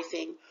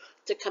utilizing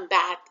to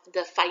combat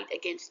the fight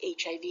against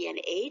HIV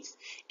and AIDS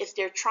is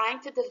they're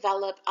trying to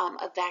develop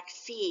a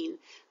vaccine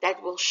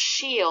that will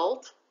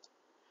shield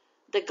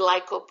the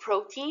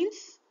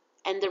glycoproteins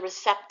and the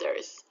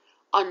receptors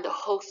on the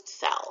host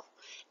cell.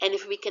 And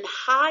if we can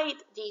hide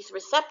these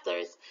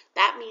receptors,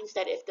 that means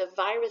that if the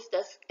virus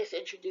is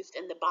introduced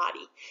in the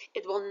body,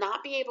 it will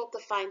not be able to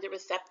find the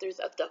receptors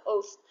of the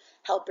host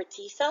helper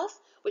T cells,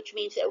 which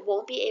means it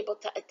won't be able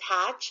to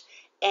attach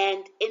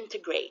and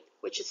integrate,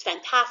 which is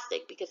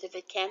fantastic because if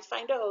it can't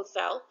find a host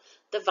cell,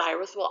 the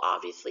virus will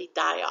obviously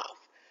die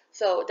off.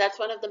 So that's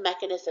one of the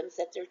mechanisms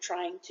that they're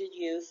trying to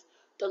use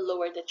to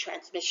lower the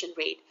transmission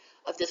rate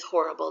of this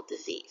horrible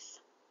disease.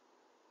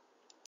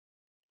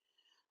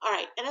 All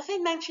right, and as I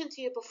mentioned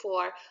to you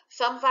before,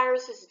 some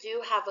viruses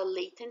do have a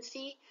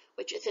latency,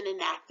 which is an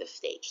inactive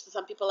stage. So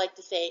some people like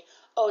to say,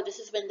 oh, this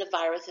is when the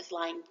virus is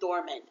lying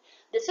dormant.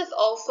 This is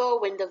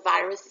also when the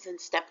virus is in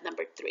step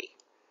number 3.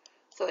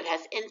 So it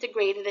has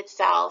integrated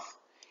itself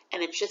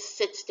and it just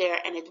sits there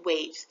and it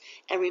waits.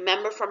 And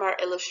remember from our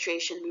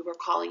illustration, we were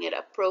calling it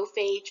a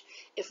prophage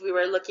if we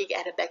were looking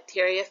at a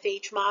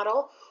bacteriophage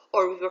model,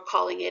 or we were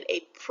calling it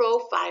a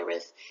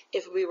provirus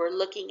if we were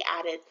looking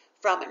at it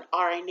from an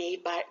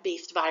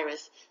RNA-based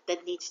virus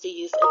that needs to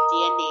use a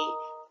DNA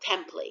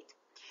template.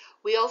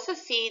 We also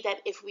see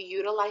that if we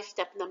utilize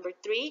step number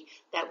 3,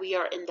 that we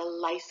are in the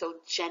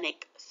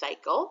lysogenic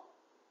cycle.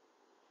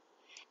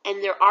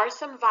 And there are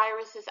some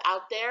viruses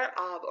out there,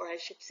 or I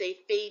should say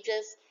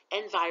phages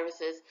and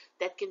viruses,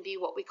 that can be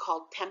what we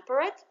call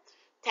temperate.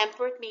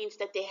 Temperate means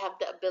that they have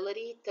the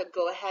ability to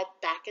go ahead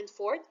back and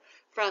forth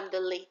from the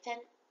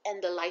latent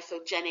and the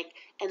lysogenic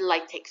and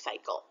lytic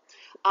cycle.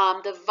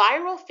 The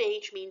viral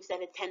phage means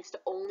that it tends to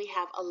only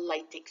have a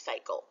lytic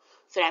cycle.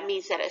 So that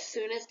means that as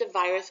soon as the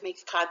virus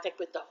makes contact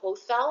with the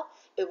host cell,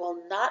 it will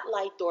not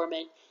lie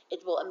dormant.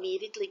 It will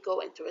immediately go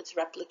into its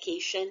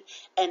replication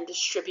and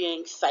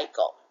distributing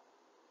cycle.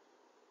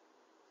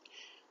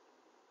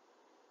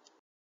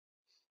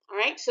 All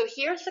right, so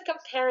here's a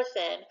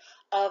comparison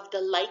of the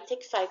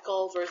lytic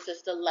cycle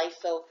versus the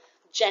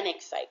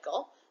lysogenic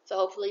cycle. So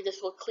hopefully this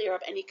will clear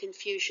up any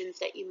confusions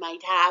that you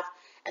might have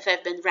as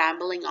I've been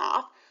rambling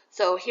off.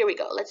 So here we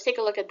go. Let's take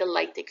a look at the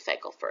lytic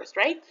cycle first,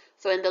 right?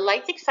 So in the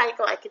lytic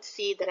cycle, I could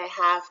see that I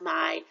have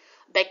my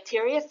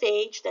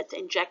bacteriophage that's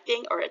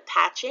injecting or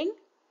attaching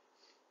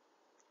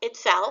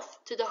itself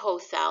to the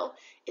host cell.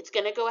 It's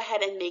going to go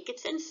ahead and make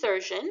its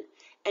insertion.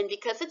 And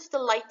because it's the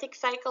lytic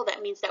cycle,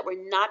 that means that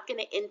we're not going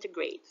to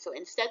integrate. So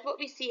instead what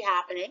we see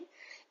happening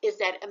is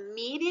that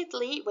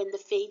immediately when the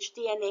phage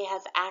DNA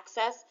has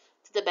access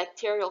to the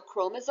bacterial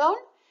chromosome,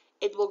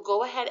 it will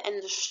go ahead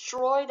and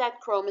destroy that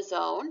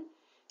chromosome,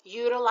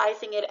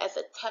 utilizing it as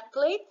a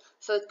template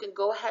so it can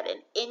go ahead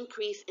and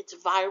increase its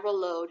viral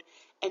load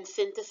and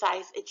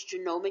synthesize its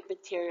genomic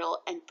material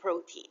and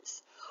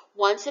proteins.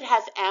 Once it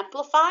has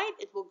amplified,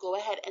 it will go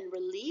ahead and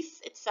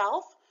release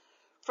itself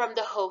from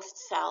the host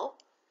cell,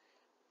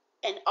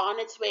 and on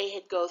its way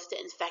it goes to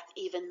infect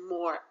even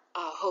more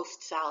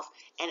host cells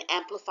and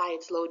amplify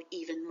its load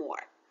even more.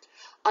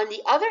 On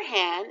the other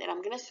hand, and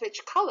I'm going to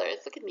switch colors,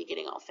 look at me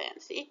getting all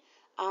fancy.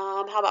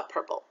 How about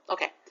purple?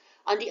 Okay.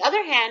 On the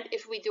other hand,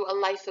 if we do a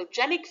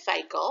lysogenic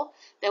cycle,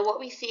 then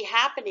what we see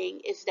happening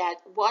is that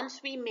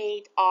once we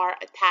made our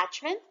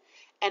attachment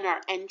and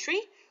our entry,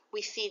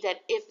 we see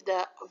that if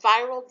the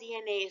viral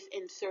DNA is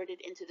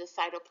inserted into the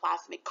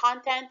cytoplasmic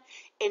content,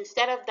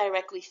 instead of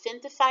directly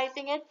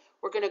synthesizing it,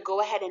 we're going to go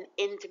ahead and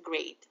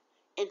integrate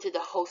into the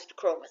host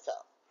chromosome.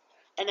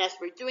 And as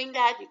we're doing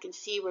that, you can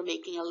see we're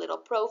making a little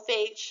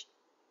prophage.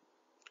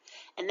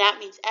 And that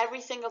means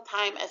every single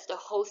time as the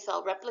host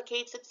cell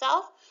replicates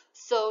itself,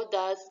 so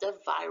does the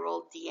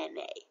viral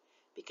DNA.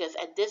 Because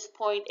at this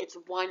point, it's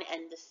one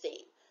and the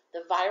same.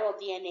 The viral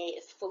DNA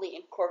is fully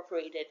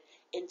incorporated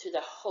into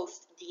the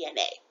host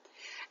DNA.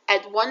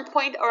 At one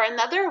point or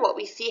another, what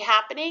we see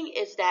happening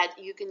is that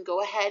you can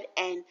go ahead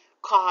and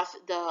cause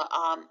the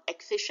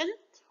excision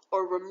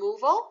or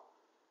removal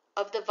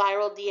of the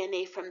viral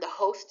DNA from the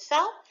host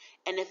cell.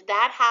 And if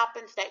that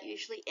happens, that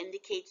usually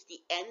indicates the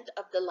end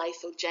of the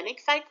lysogenic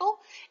cycle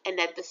and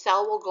that the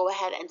cell will go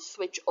ahead and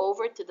switch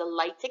over to the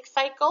lytic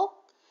cycle,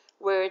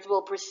 where it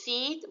will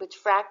proceed with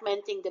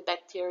fragmenting the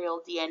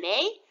bacterial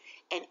DNA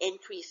and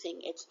increasing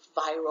its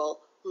viral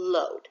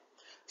load.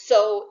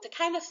 So to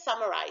kind of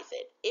summarize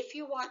it, if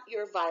you want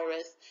your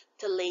virus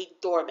to lay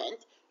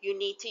dormant, you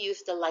need to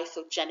use the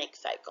lysogenic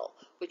cycle,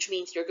 which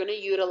means you're going to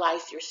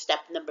utilize your step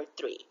number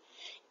 3.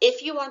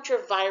 If you want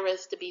your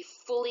virus to be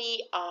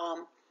fully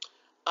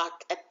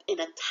in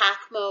attack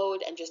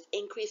mode and just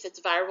increase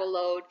its viral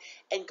load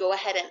and go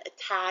ahead and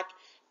attack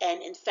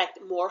and infect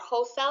more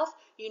host cells,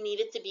 you need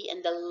it to be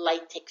in the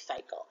lytic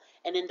cycle.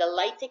 And in the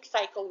lytic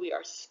cycle, we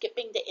are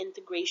skipping the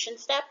integration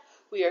step.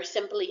 We are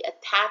simply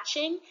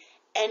attaching,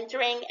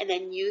 entering, and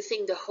then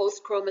using the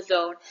host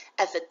chromosome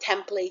as a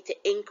template to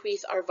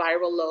increase our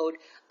viral load,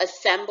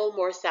 assemble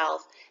more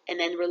cells, and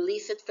then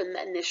release it from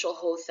the initial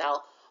host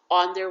cell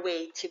on their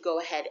way to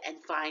go ahead and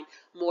find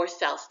more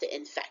cells to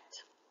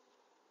infect.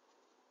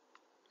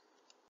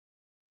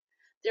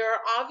 There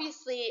are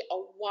obviously a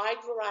wide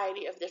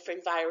variety of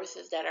different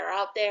viruses that are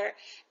out there,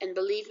 and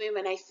believe me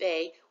when I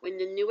say, when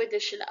the new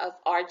edition of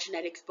our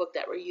genetics book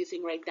that we're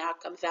using right now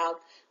comes out,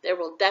 there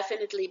will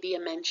definitely be a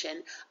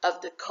mention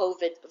of the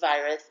COVID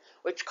virus,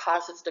 which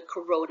causes the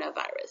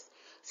coronavirus.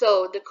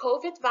 So the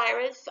COVID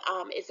virus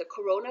is a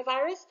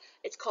coronavirus.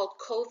 It's called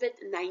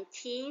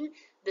COVID-19.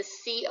 The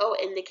CO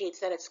indicates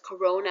that it's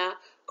corona.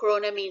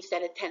 Corona means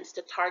that it tends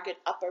to target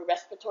upper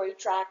respiratory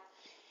tract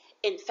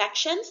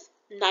infections.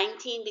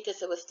 19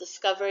 because it was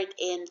discovered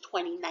in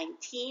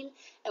 2019,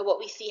 and what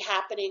we see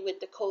happening with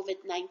the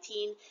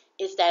COVID-19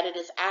 is that it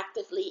is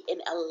actively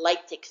in a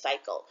lytic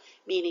cycle,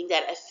 meaning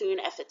that as soon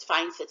as it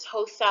finds its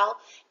host cell,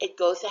 it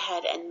goes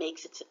ahead and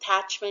makes its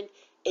attachment,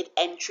 it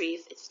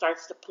entries, it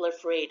starts to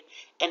proliferate,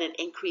 and it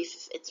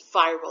increases its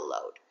viral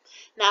load.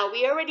 Now,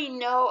 we already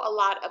know a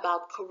lot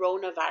about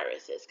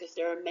coronaviruses because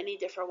there are many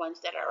different ones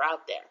that are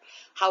out there.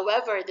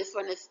 However, this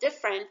one is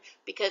different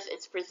because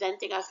it's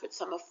presenting us with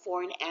some of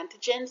foreign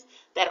antigens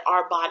that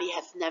our body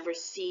has never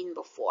seen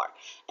before.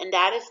 And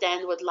that is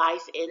then what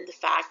lies in the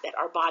fact that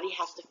our body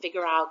has to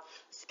figure out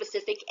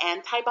specific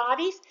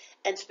antibodies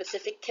and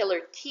specific killer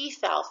T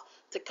cells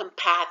to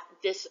combat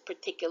this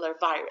particular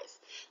virus.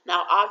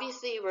 Now,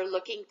 obviously, we're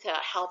looking to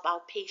help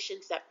out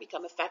patients that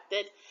become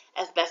affected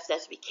as best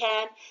as we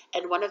can.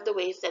 And one of the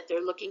ways that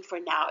they're looking for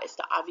now is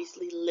to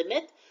obviously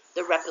limit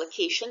the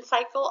replication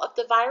cycle of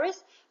the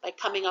virus by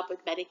coming up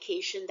with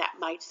medication that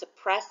might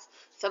suppress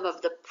some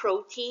of the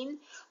protein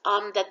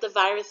that the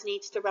virus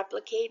needs to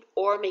replicate,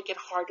 or make it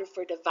harder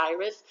for the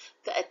virus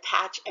to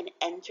attach and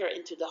enter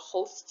into the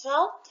host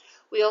cell.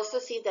 We also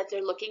see that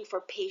they're looking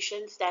for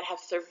patients that have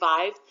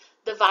survived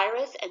the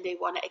virus and they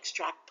want to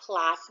extract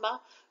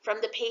plasma from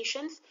the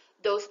patients.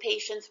 Those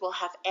patients will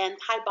have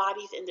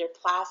antibodies in their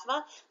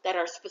plasma that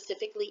are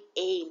specifically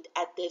aimed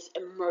at this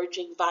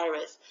emerging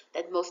virus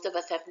that most of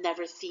us have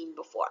never seen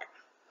before.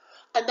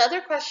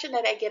 Another question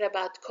that I get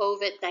about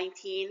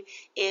COVID-19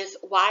 is,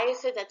 why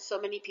is it that so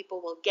many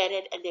people will get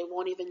it and they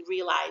won't even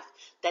realize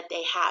that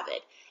they have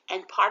it?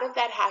 And part of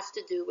that has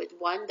to do with,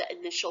 one, the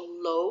initial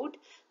load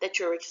that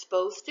you're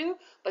exposed to,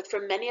 but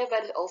for many of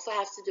us, it also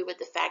has to do with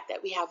the fact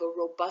that we have a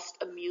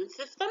robust immune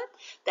system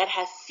that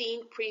has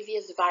seen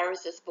previous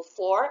viruses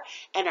before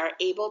and are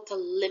able to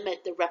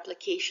limit the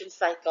replication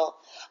cycle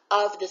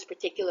of this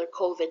particular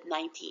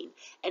COVID-19.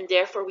 And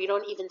therefore, we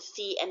don't even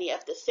see any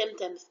of the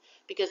symptoms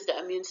because the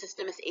immune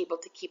system is able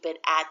to keep it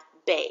at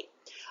bay.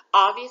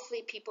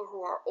 Obviously, people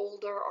who are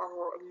older or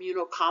who are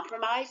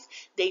immunocompromised,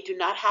 they do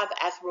not have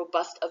as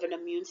robust of an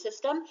immune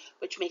system,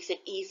 which makes it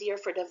easier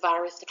for the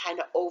virus to kind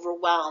of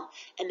overwhelm,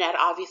 and that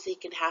obviously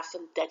can have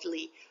some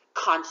deadly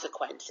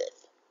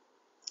consequences.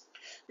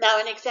 Now,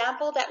 an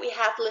example that we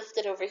have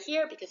listed over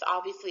here, because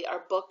obviously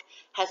our book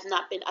has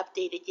not been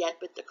updated yet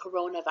with the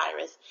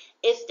coronavirus,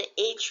 is the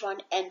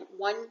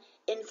H1N1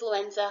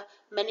 influenza.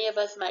 Many of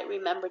us might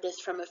remember this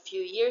from a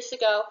few years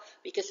ago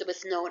because it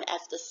was known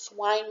as the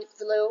swine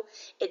flu.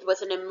 It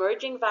was an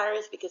emerging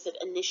virus because it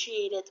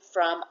initiated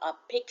from a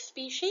pig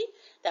species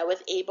that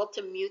was able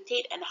to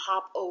mutate and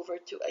hop over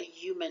to a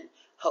human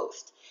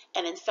host.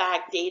 And in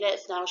fact, data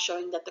is now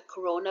showing that the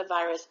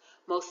coronavirus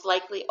most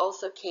likely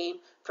also came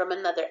from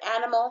another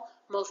animal,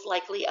 most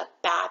likely a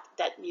bat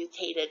that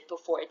mutated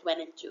before it went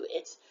into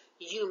its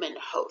human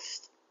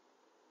host.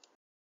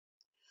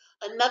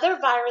 Another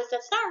virus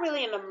that's not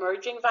really an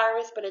emerging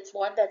virus, but it's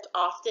one that's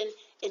often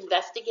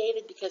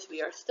investigated because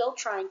we are still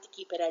trying to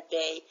keep it at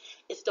bay,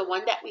 is the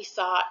one that we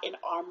saw in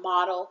our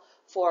model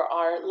for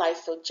our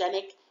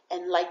lysogenic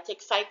and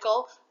lytic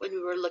cycle when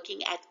we were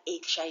looking at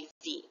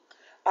HIV.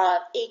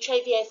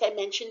 HIV, as I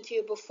mentioned to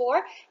you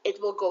before,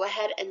 it will go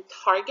ahead and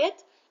target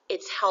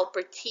its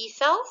helper T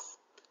cells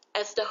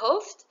as the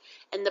host.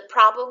 And the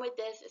problem with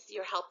this is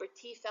your helper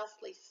T cells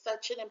play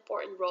such an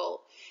important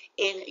role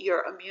in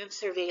your immune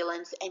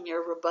surveillance and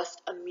your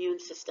robust immune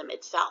system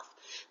itself,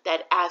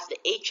 that as the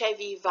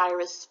HIV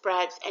virus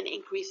spreads and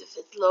increases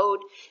its load,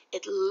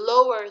 it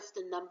lowers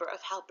the number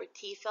of helper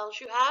T cells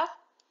you have,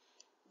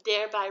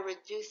 thereby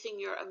reducing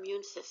your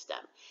immune system.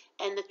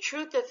 And the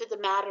truth of the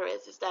matter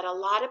is that a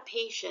lot of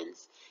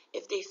patients,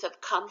 if they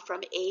succumb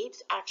from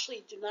AIDS,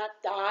 actually do not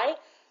die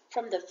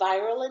from the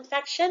viral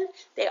infection.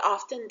 They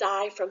often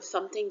die from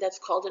something that's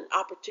called an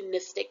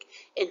opportunistic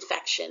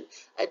infection,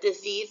 a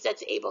disease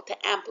that's able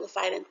to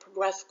amplify and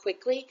progress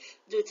quickly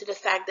due to the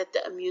fact that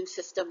the immune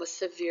system was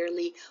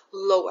severely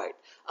lowered.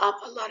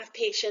 A lot of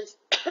patients,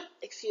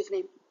 excuse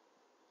me,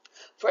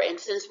 for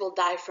instance, will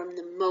die from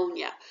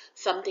pneumonia,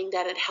 something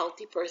that a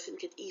healthy person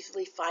could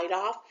easily fight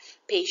off.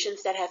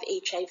 Patients that have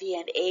HIV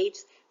and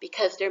AIDS,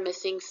 because they're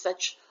missing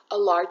such a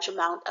large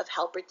amount of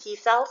helper T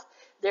cells,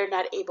 they're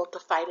not able to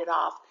fight it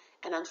off,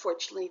 and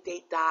unfortunately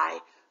they die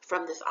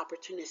from this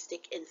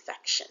opportunistic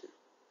infection.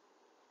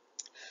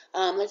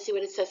 Let's see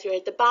what it says here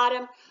at the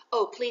bottom.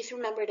 Oh, please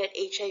remember that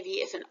HIV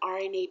is an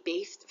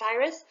RNA-based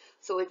virus,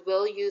 so it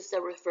will use the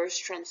reverse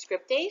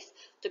transcriptase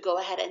to go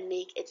ahead and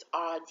make its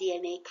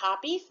DNA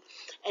copies.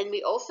 And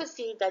we also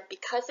see that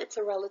because it's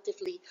a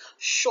relatively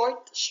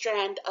short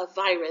strand of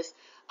virus,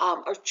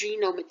 or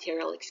genome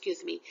material,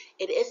 excuse me,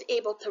 it is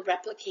able to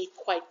replicate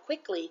quite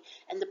quickly.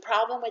 And the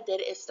problem with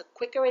it is the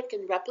quicker it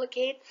can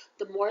replicate,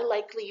 the more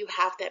likely you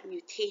have that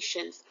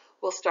mutations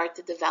will start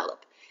to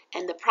develop.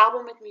 And the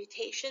problem with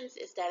mutations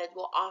is that it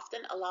will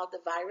often allow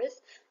the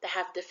virus to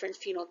have different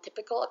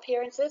phenotypical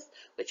appearances,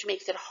 which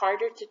makes it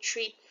harder to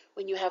treat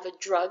when you have a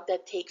drug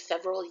that takes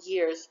several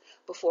years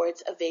before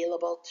it's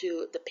available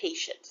to the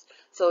patients.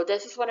 So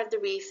this is one of the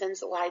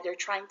reasons why they're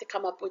trying to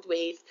come up with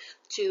ways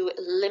to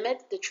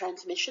limit the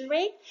transmission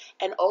rate,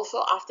 and also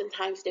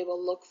oftentimes they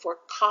will look for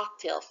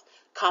cocktails,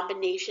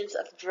 combinations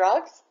of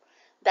drugs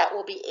that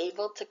will be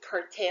able to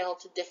curtail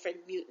to different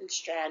mutant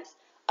strands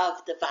of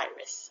the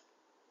virus.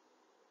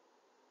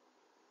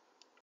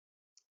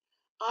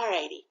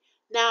 Alrighty,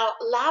 Now,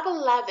 Lab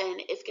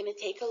 11 is going to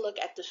take a look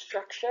at the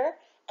structure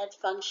and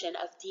function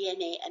of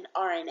DNA and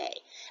RNA.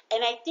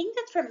 And I think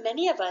that for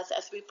many of us,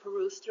 as we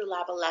peruse through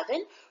Lab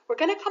 11, we're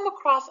going to come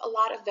across a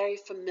lot of very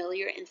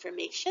familiar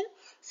information.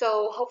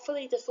 So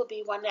hopefully this will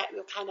be one that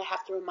we'll kind of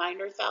have to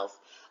remind ourselves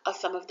of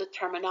some of the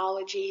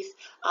terminologies.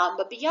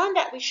 But beyond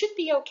that, we should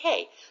be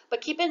okay.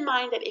 But keep in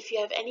mind that if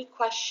you have any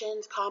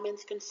questions,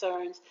 comments,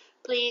 concerns,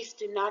 please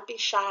do not be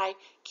shy.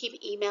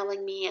 Keep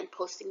emailing me and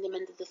posting them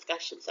in the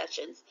discussion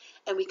sessions,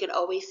 and we can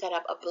always set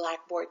up a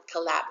Blackboard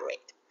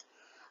Collaborate.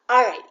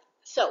 All right,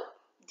 so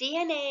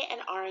DNA and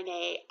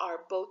RNA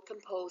are both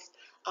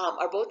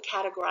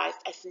categorized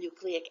as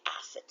nucleic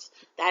acids.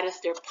 That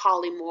is their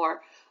polymer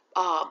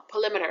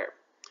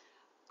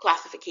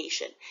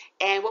classification.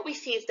 And what we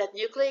see is that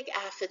nucleic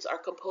acids are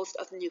composed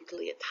of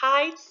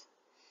nucleotides,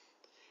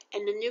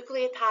 and the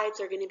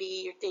nucleotides are going to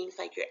be your things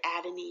like your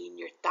adenine,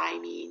 your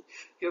thymine,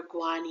 your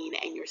guanine,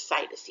 and your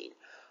cytosine.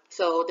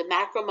 So the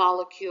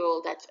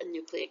macromolecule that's a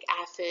nucleic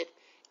acid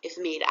is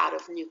made out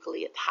of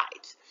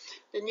nucleotides.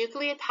 The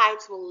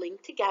nucleotides will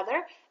link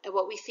together, and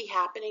what we see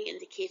happening in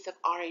the case of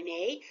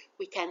RNA,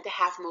 we tend to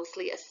have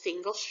mostly a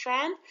single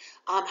strand.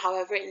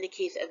 However, in the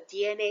case of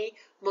DNA,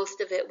 most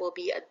of it will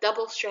be a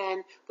double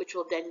strand, which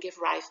will then give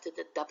rise to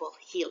the double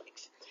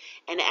helix.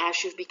 And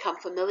as you've become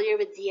familiar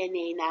with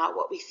DNA now,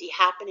 what we see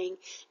happening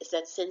is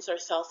that since our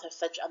cells have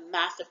such a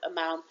massive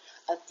amount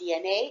of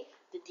DNA,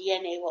 the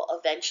DNA will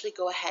eventually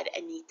go ahead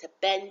and need to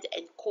bend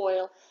and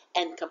coil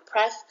and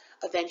compress,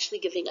 eventually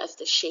giving us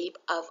the shape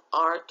of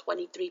our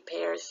 23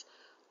 pairs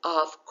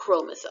of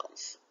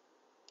chromosomes.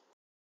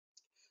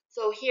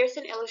 So here's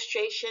an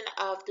illustration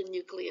of the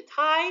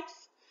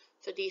nucleotides.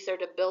 So these are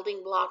the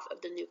building blocks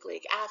of the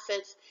nucleic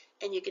acids,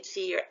 and you can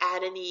see your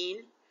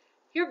adenine,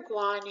 your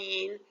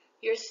guanine,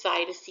 your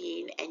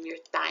cytosine, and your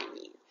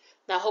thymine.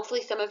 Now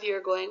hopefully some of you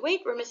are going,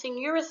 wait, we're missing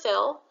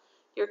uracil.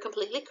 You're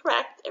completely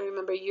correct. And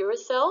remember,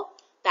 uracil,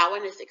 that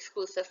one is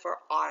exclusive for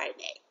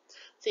RNA.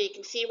 So you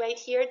can see right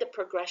here the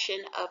progression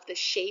of the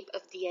shape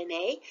of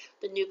DNA.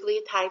 The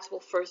nucleotides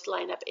will first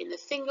line up in a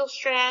single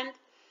strand.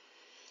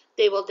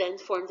 They will then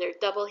form their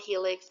double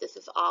helix. This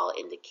is all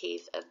in the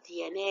case of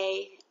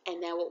DNA.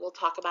 And then what we'll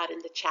talk about in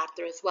the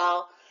chapter as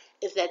well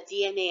is that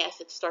DNA, as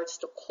it starts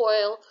to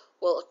coil,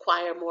 will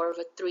acquire more of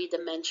a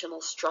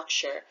three-dimensional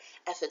structure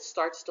as it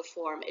starts to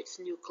form its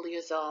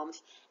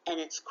nucleosomes and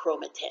its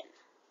chromatin.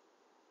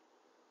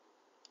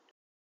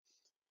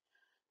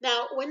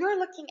 Now, when we're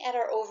looking at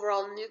our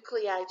overall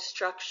nucleide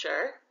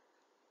structure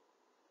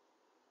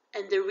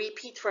and the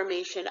repeat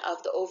formation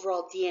of the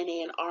overall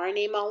DNA and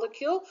RNA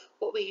molecule,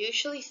 what we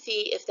usually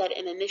see is that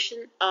in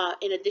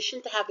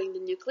addition to having the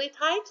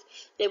nucleotides,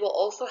 they will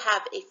also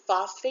have a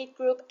phosphate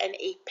group and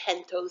a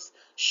pentose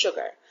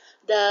sugar.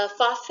 The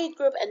phosphate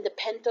group and the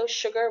pentose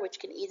sugar,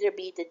 which can either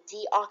be the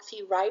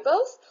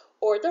deoxyribose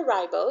or the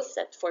ribose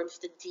that forms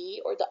the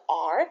D or the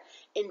R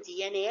in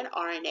DNA and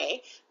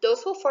RNA,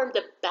 those will form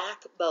the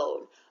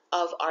backbone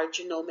of our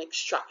genomic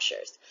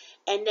structures.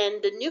 And then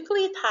the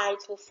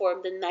nucleotides will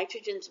form the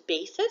nitrogen's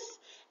bases,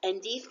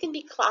 and these can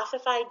be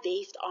classified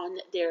based on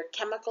their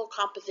chemical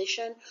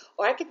composition,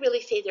 or I could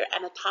really say their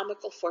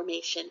anatomical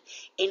formation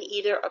in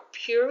either a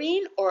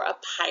purine or a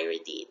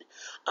pyridine.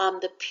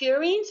 The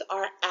purines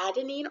are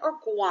adenine or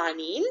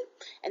guanine,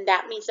 and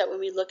that means that when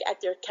we look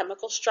at their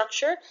chemical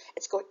structure,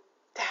 it's going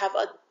to have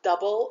a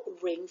double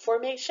ring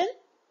formation.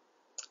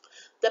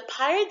 The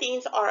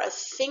pyridines are a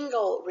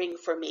single ring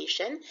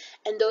formation,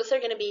 and those are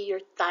going to be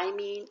your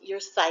thymine, your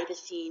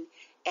cytosine,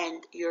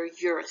 and your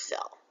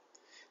uracil.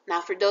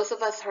 Now, for those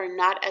of us who are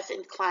not as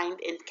inclined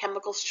in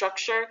chemical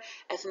structure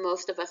as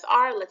most of us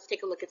are, let's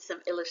take a look at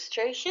some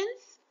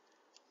illustrations.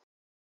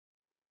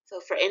 So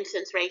for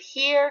instance, right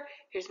here,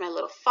 here's my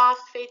little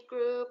phosphate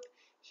group.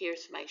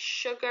 Here's my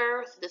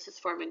sugar. So this is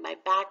forming my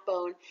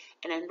backbone.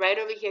 And then right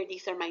over here,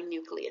 these are my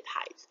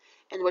nucleotides.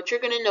 And what you're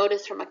going to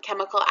notice from a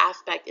chemical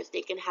aspect is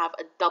they can have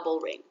a double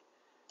ring,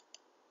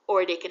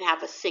 or they can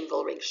have a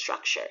single ring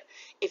structure.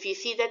 If you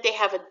see that they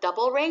have a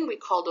double ring, we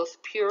call those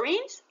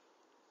purines.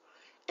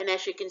 And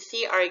as you can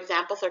see, our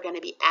examples are going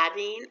to be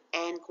adenine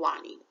and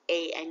guanine,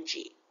 A and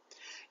G.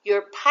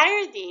 Your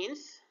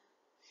pyridines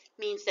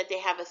means that they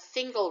have a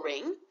single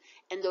ring,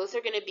 and those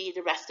are going to be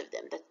the rest of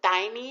them, the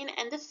thymine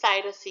and the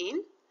cytosine,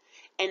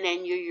 and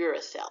then your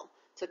uracil.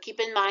 So keep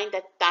in mind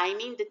that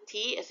thymine, the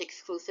T, is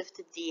exclusive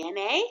to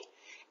DNA,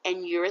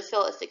 and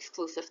uracil is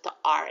exclusive to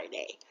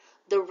RNA.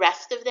 The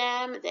rest of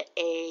them, the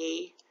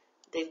A,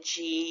 the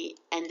G,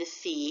 and the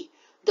C,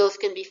 those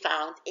can be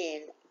found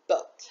in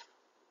both.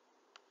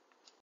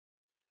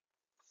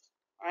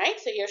 All right,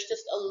 so here's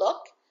just a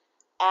look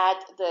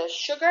at the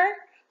sugar.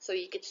 So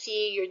you could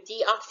see your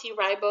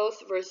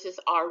deoxyribose versus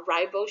our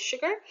ribose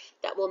sugar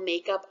that will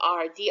make up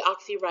our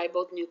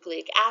deoxyribose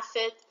nucleic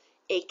acid,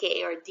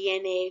 aka our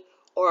DNA,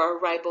 or our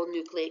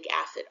ribonucleic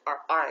acid, our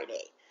RNA.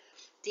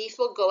 These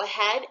will go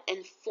ahead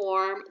and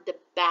form the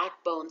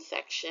backbone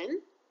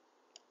section.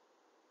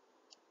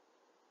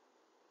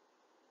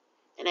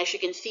 And as you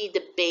can see,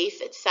 the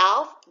base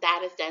itself,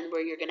 that is then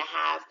where you're going to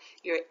have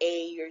your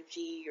A, your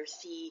G, your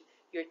C,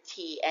 your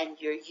T and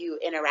your U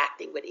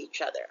interacting with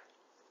each other.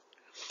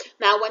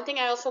 Now, one thing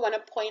I also want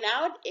to point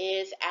out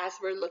is as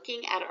we're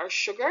looking at our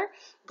sugar,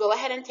 go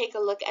ahead and take a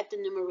look at the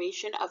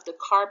numeration of the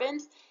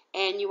carbons,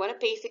 and you want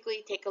to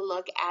basically take a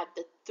look at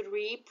the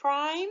 3'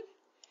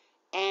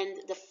 and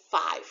the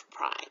 5'.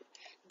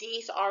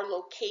 These are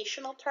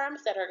locational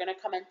terms that are going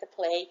to come into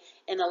play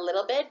in a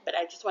little bit, but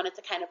I just wanted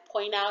to kind of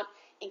point out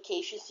in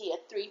case you see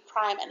a 3'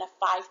 and a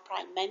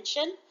 5'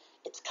 mention,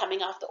 it's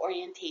coming off the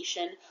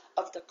orientation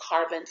of the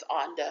carbons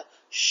on the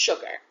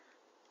sugar.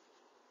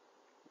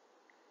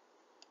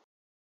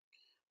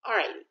 All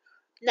right,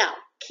 now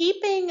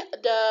keeping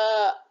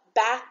the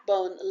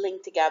backbone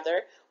linked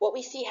together, what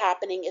we see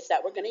happening is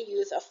that we're going to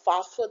use a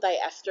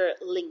phosphodiester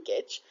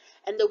linkage.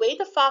 And the way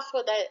the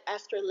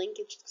phosphodiester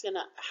linkage is going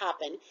to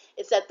happen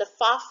is that the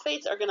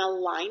phosphates are going to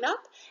line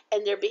up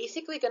and they're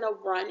basically going to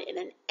run in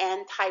an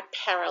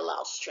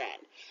anti-parallel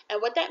strand.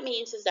 And what that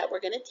means is that we're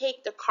going to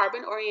take the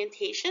carbon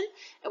orientation,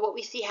 and what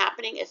we see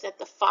happening is that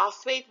the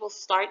phosphate will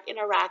start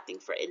interacting,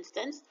 for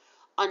instance,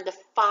 on the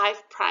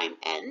 5'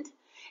 end.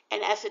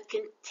 And as it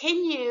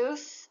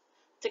continues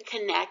to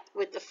connect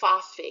with the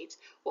phosphates,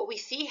 what we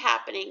see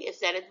happening is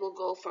that it will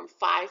go from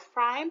 5'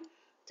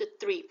 to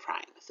 3'.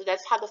 So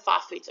that's how the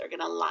phosphates are going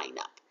to line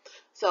up.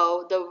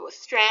 So the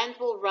strand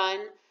will run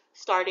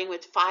starting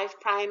with 5'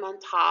 on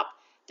top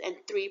and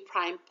 3'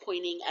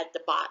 pointing at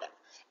the bottom.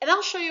 And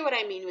I'll show you what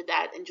I mean with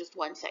that in just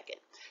one second.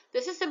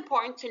 This is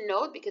important to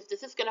note because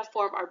this is going to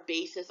form our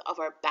basis of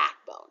our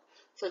backbone.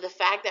 So the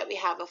fact that we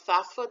have a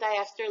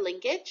phosphodiester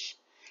linkage,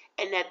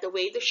 and that the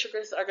way the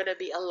sugars are going to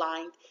be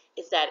aligned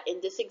is that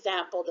in this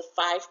example, the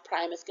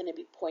 5' is going to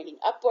be pointing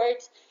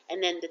upwards,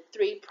 and then the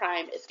 3'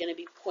 is going to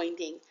be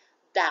pointing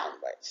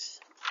downwards.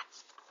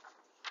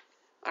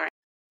 All right,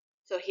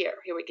 so here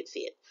we can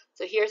see it.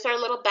 So here's our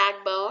little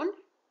backbone.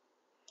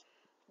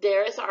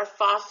 There is our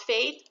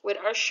phosphate with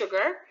our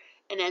sugar,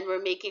 and then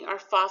we're making our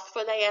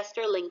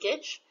phosphodiester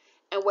linkage.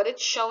 And what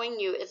it's showing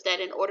you is that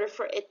in order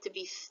for it to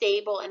be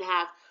stable and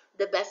have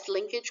the best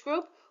linkage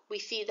group, we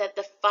see that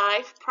the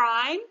 5'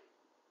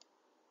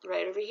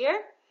 right over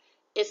here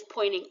is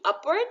pointing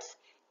upwards,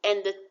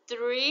 and the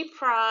 3'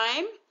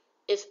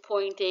 is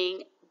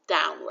pointing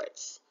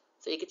downwards.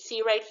 So you can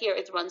see right here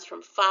it runs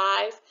from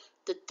 5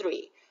 to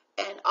 3,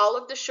 and all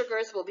of the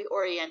sugars will be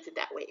oriented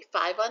that way.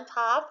 5 on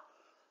top,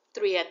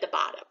 3 at the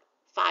bottom.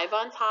 5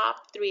 on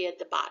top, 3 at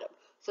the bottom.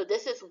 So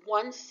this is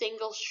one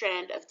single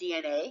strand of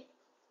DNA.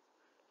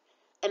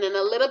 And in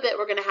a little bit,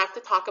 we're going to have to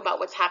talk about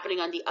what's happening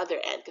on the other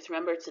end, because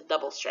remember, it's a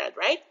double strand,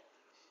 right?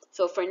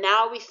 So for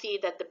now, we see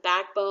that the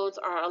backbones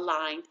are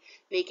aligned,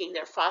 making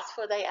their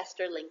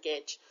phosphodiester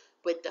linkage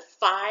with the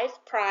 5'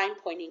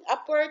 pointing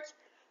upwards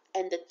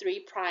and the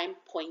 3'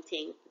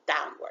 pointing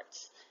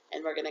downwards.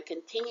 And we're going to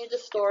continue the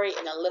story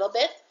in a little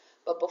bit,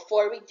 but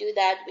before we do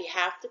that, we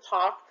have to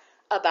talk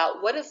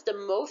about what is the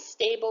most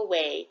stable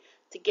way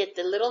to get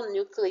the little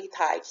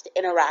nucleotides to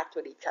interact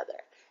with each other.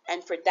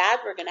 And for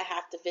that, we're going to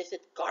have to visit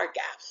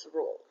Gargaff's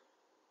rule.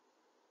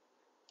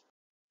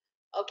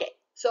 Okay,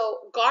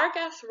 so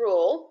Gargaff's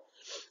rule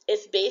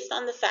is based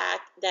on the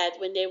fact that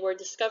when they were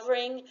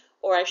discovering,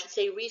 or I should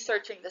say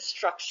researching the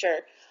structure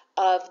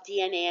of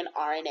DNA and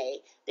RNA,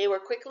 they were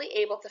quickly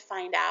able to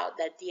find out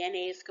that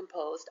DNA is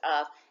composed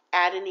of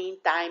adenine,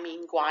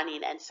 thymine,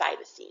 guanine, and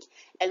cytosine.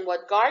 And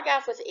what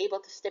Gargaff was able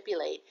to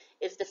stipulate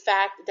is the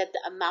fact that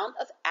the amount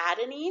of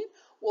adenine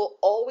will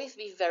always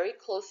be very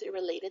closely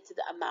related to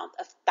the amount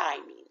of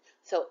thymine.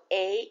 So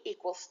A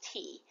equals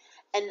T.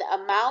 And the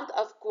amount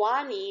of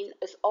guanine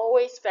is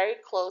always very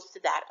close to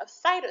that of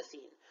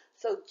cytosine.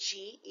 So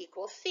G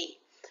equals C.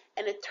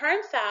 And it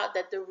turns out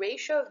that the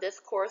ratio of this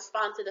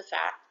corresponds to the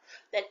fact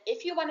that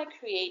if you want to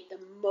create the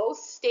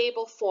most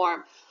stable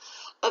form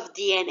of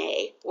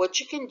DNA, what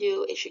you can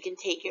do is you can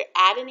take your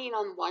adenine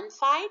on one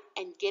side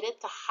and get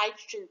it to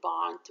hydrogen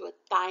bond to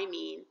a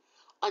thymine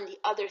on the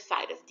other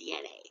side of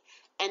DNA.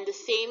 And the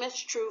same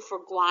is true for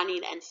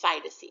guanine and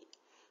cytosine.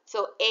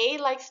 So A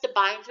likes to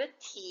bind with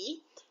T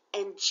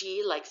and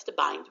G likes to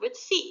bind with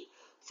C.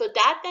 So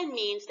that then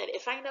means that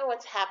if I know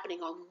what's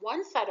happening on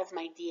one side of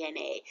my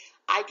DNA,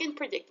 I can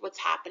predict what's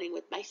happening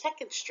with my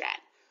second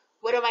strand.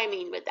 What do I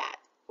mean with that?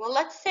 Well,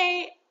 let's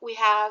say we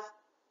have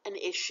an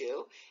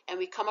issue and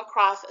we come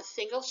across a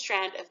single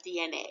strand of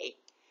DNA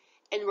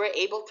and we're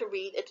able to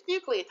read its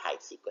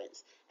nucleotide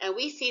sequence. And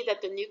we see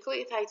that the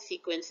nucleotide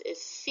sequence is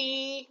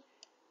C,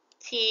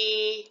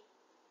 T,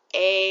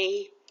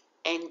 A,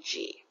 and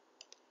G.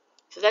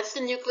 So that's the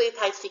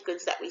nucleotide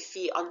sequence that we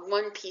see on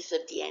one piece of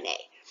DNA.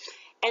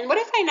 And what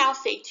if I now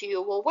say to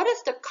you, well, what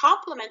does the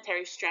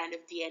complementary strand of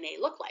DNA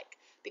look like?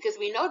 Because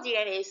we know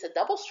DNA is a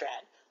double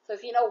strand. So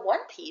if you know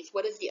one piece,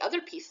 what does the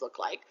other piece look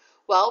like?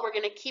 Well, we're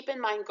going to keep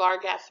in mind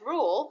Gargaff's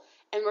rule,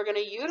 and we're going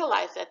to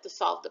utilize that to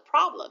solve the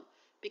problem.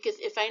 Because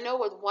if I know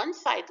what one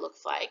side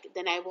looks like,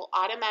 then I will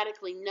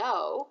automatically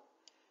know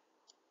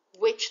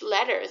which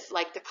letters,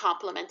 like the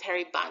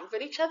complementary, bind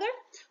with each other.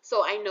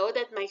 So I know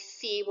that my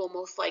C will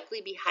most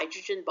likely be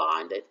hydrogen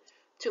bonded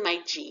to my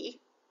G.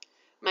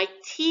 My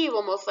T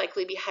will most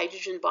likely be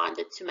hydrogen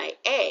bonded to my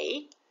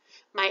A.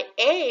 My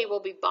A will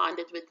be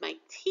bonded with my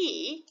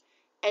T,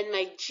 and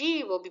my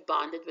G will be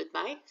bonded with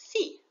my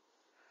C.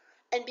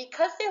 And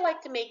because they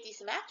like to make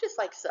these matches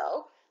like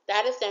so,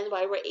 that is then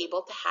why we're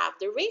able to have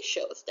the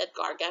ratios that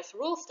Garga's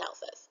rules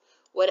tells us.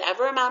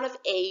 Whatever amount of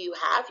A you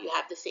have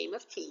the same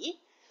of T.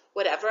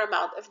 Whatever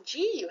amount of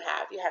G you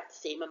have the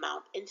same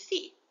amount in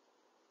C.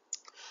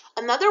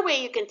 Another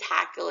way you can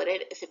tackle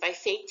it is if I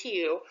say to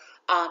you,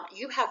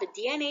 you have a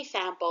DNA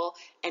sample,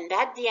 and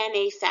that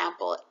DNA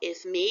sample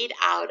is made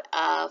out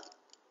of,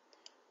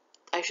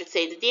 I should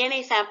say the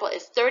DNA sample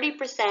is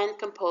 30%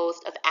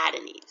 composed of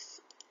adenines.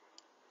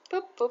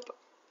 Boop, boop.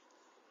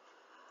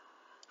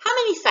 How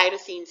many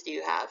cytosines do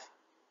you have?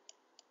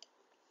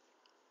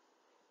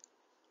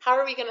 How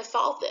are we going to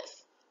solve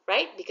this,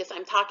 right? Because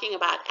I'm talking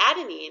about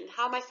adenine,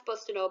 how am I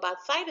supposed to know about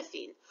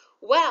cytosine?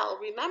 Well,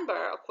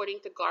 remember, according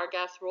to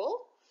Garga's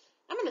rule,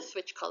 I'm going to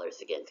switch colors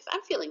again because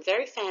I'm feeling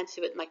very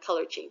fancy with my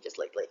color changes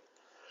lately.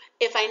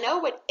 If I know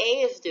what A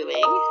is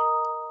doing,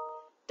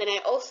 then I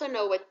also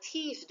know what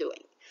T is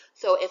doing.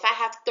 So if I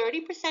have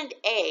 30%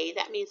 A,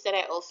 that means that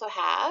I also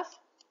have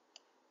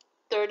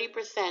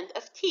 30%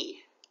 of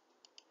T.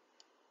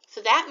 So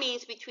that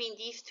means between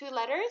these two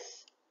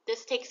letters,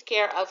 this takes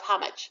care of how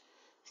much?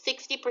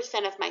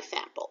 60% of my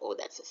sample. Oh,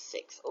 that's a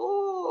 6.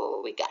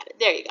 Oh, we got it.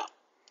 There you go.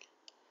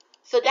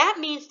 So that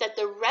means that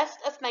the rest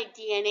of my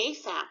DNA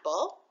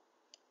sample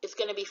is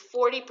going to be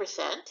 40%,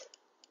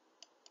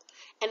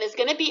 and it's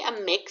going to be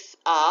a mix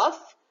of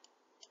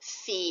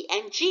C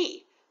and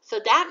G. So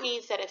that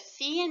means that if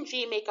C and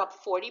G make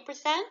up 40%,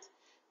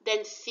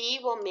 then C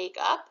will make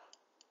up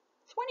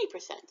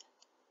 20%.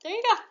 There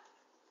you go.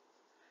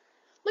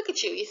 Look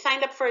at you. You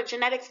signed up for a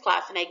genetics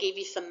class and I gave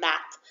you some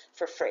math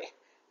for free.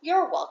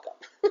 You're welcome.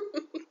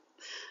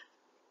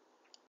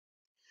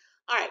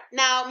 All right,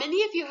 now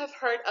many of you have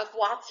heard of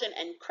Watson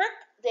and Crick.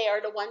 They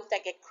are the ones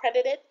that get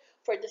credited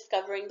for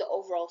discovering the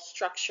overall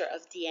structure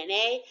of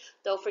DNA.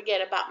 Don't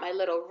forget about my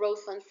little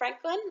Rosalind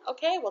Franklin,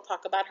 okay? We'll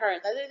talk about her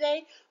another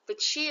day,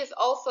 but she is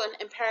also an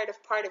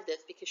imperative part of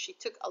this because she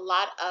took a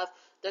lot of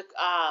the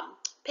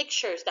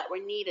pictures that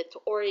were needed to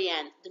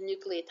orient the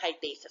nucleotide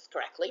bases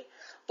correctly.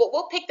 But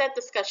we'll pick that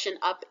discussion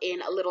up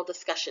in a little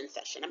discussion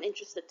session. I'm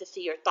interested to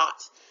see your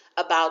thoughts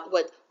about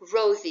what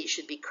Rosie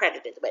should be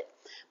credited with.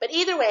 But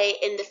either way,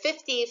 in the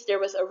 50s, there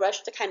was a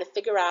rush to kind of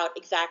figure out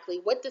exactly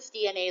what does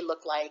DNA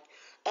look like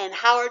and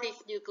how are these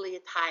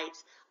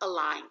nucleotides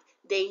aligned.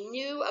 They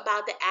knew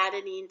about the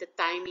adenine, the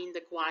thymine,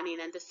 the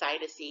guanine, and the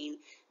cytosine.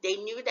 They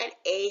knew that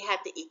A had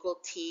to equal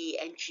T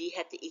and G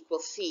had to equal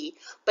C,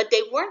 but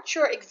they weren't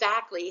sure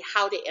exactly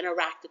how they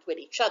interacted with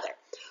each other.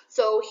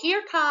 So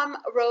here come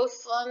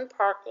Rosalind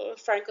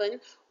Franklin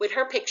with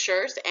her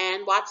pictures,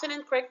 and Watson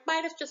and Crick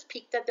might have just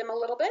peeked at them a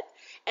little bit,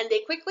 and they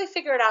quickly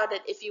figured out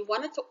that if you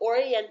wanted to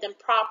orient them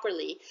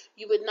properly,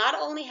 you would not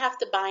only have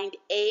to bind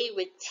A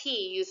with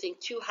T using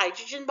 2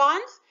 hydrogen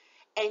bonds,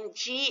 and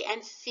G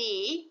and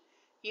C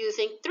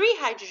using 3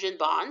 hydrogen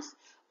bonds,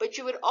 but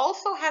you would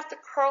also have to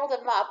curl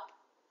them up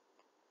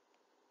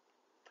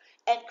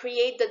and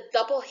create the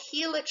double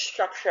helix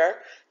structure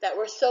that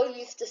we're so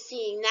used to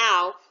seeing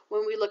now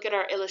when we look at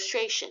our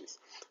illustrations.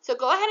 So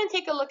go ahead and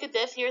take a look at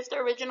this. Here's the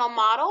original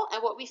model,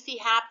 and what we see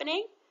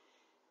happening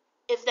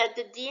is that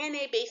the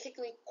DNA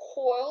basically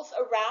coils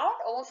around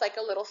almost like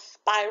a little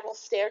spiral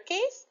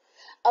staircase,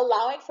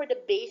 allowing for the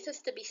bases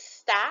to be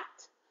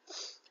stacked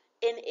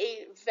in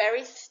a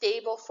very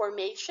stable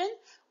formation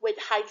with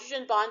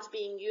hydrogen bonds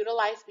being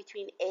utilized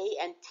between A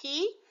and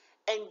T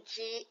and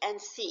G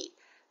and C,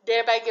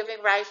 thereby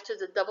giving rise to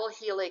the double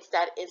helix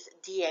that is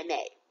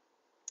DNA.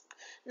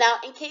 Now,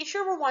 in case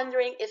you were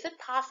wondering, is it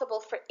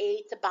possible for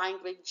A to bind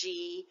with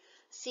G,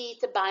 C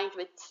to bind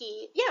with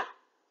T? Yeah,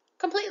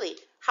 completely.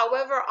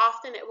 However,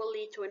 often it will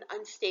lead to an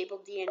unstable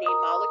DNA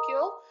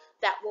molecule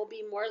that will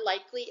be more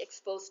likely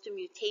exposed to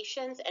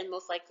mutations and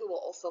most likely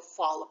will also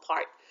fall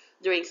apart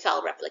during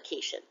cell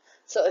replication.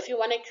 So if you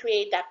want to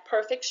create that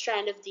perfect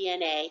strand of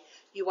DNA,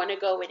 you want to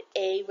go with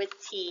A with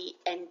T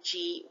and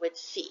G with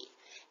C.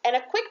 And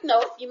a quick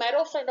note, you might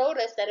also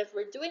notice that if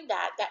we're doing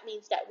that, that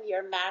means that we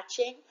are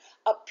matching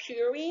a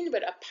purine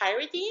with a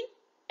pyridine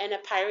and a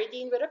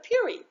pyridine with a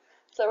purine.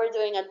 So we're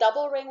doing a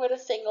double ring with a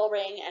single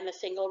ring and a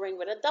single ring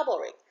with a double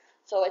ring.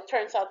 So it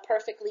turns out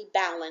perfectly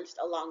balanced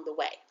along the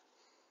way.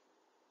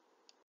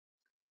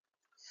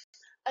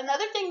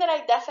 Another thing that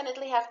I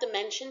definitely have to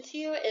mention to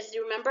you is,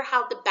 you remember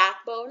how the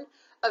backbone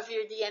of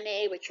your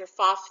DNA with your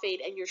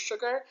phosphate and your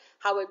sugar,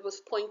 how it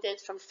was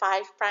pointed from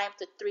 5'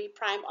 to 3'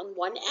 on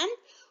one end?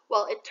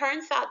 Well, it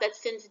turns out that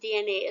since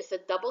DNA is a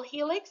double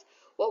helix,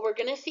 what we're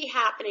going to see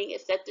happening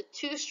is that the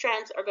 2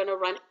 strands are going to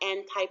run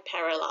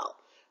anti-parallel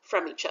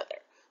from each other.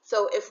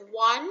 So if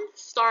one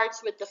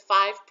starts with the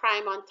 5'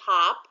 on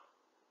top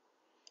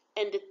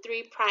and the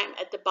 3'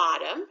 at the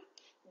bottom,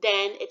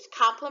 then its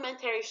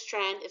complementary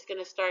strand is going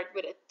to start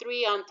with a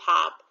 3 on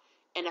top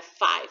and a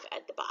 5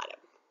 at the bottom.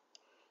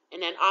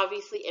 And then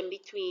obviously in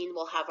between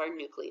we'll have our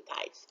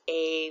nucleotides.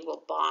 A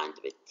will bond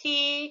with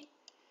T,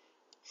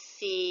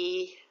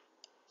 C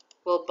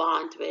will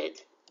bond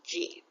with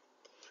G.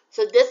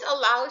 So this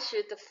allows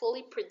you to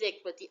fully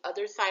predict what the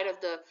other side of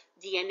the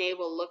DNA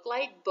will look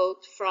like,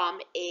 both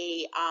from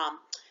a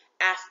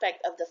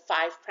aspect of the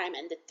 5'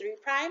 and the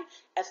 3',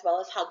 as well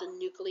as how the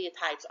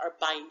nucleotides are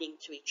binding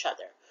to each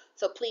other.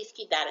 So please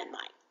keep that in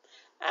mind.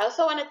 I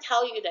also want to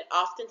tell you that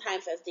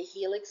oftentimes as the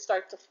helix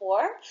starts to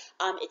form,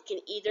 it can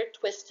either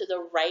twist to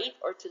the right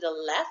or to the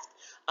left.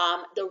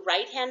 The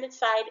right-handed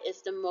side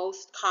is the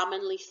most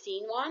commonly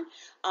seen one,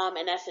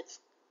 and as it's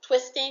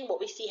twisting, what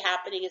we see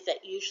happening is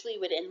that usually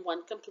within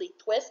one complete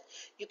twist,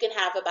 you can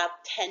have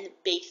about 10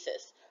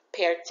 bases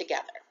paired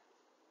together.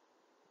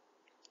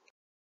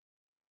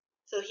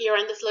 So here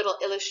in this little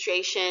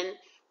illustration,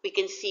 we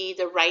can see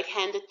the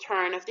right-handed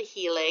turn of the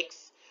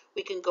helix.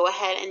 We can go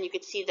ahead and you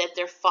can see that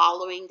they're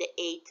following the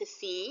A to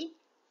C,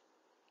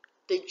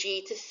 the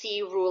G to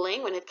C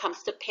ruling when it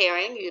comes to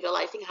pairing,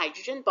 utilizing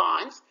hydrogen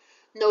bonds.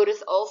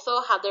 Notice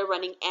also how they're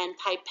running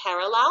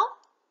anti-parallel.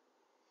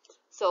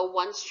 So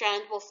one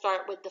strand will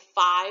start with the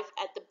 5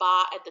 at the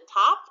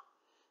top,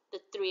 the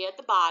 3 at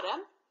the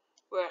bottom,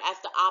 whereas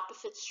the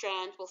opposite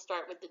strand will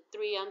start with the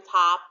 3 on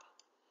top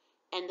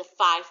and the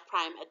 5'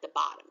 at the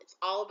bottom. It's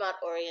all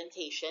about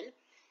orientation.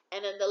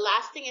 And then the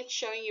last thing it's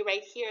showing you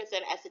right here is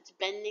that as it's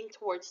bending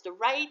towards the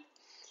right,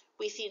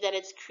 we see that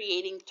it's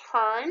creating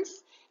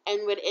turns,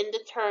 and within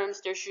the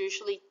turns, there's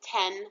usually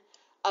 10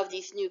 of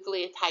these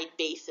nucleotide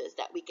bases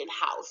that we can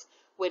house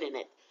within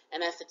it.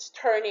 And as it's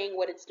turning,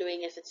 what it's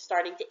doing is it's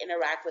starting to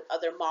interact with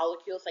other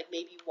molecules, like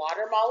maybe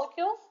water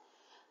molecules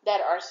that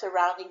are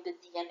surrounding the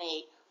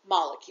DNA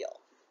molecule.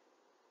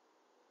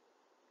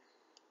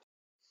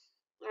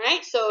 All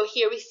right, so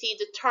here we see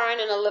the turn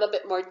in a little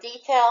bit more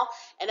detail,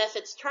 and as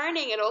it's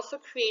turning, it also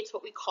creates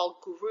what we call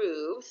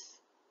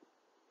grooves.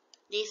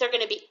 These are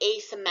going to be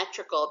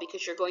asymmetrical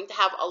because you're going to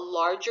have a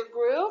larger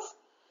groove,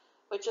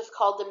 which is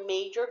called the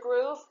major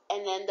groove,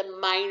 and then the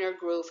minor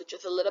groove, which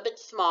is a little bit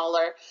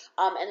smaller.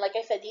 And like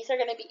I said, these are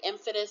going to be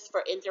impetus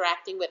for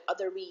interacting with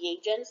other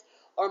reagents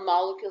or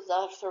molecules that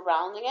are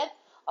surrounding it.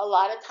 A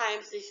lot of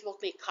times these will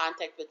make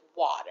contact with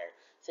water,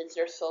 since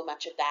there's so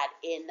much of that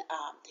in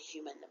the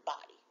human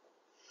body.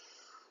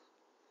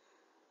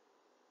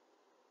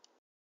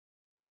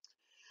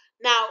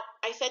 Now,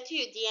 I said to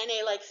you,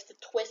 DNA likes to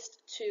twist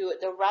to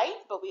the right,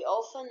 but we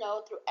also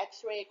know through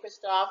X-ray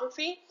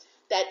crystallography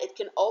that it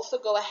can also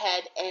go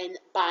ahead and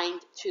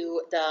bind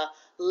to the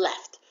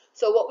left.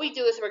 So what we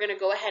do is we're going to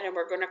go ahead and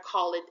we're going to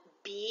call it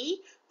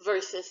B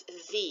versus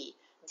Z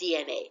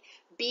DNA.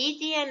 B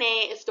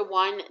DNA is the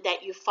one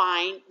that you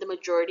find the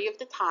majority of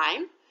the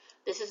time.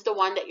 This is the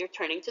one that you're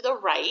turning to the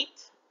right.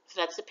 So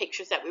that's the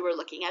pictures that we were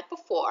looking at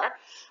before.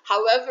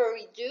 However,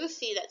 we do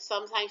see that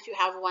sometimes you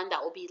have one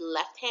that will be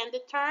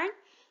left-handed turn.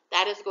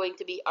 That is going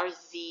to be our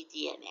Z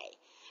DNA.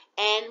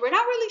 And we're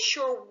not really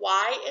sure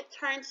why it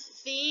turns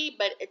Z,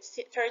 but it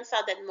turns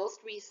out that most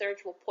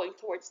research will point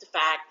towards the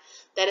fact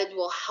that it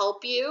will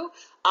help you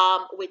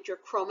with your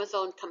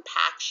chromosome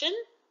compaction.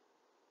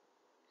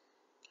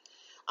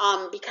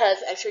 Because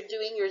as you're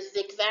doing your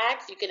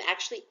zigzags, you can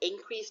actually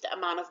increase the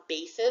amount of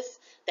bases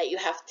that you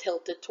have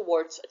tilted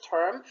towards a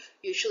term.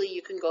 Usually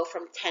you can go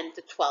from 10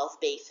 to 12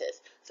 bases.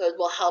 So it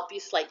will help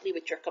you slightly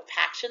with your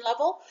compaction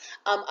level.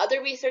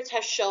 Other research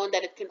has shown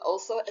that it can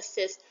also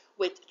assist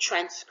with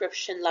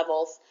transcription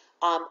levels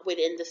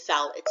within the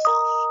cell itself.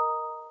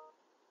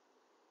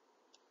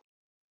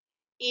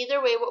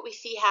 Either way, what we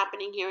see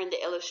happening here in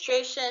the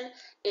illustration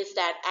is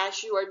that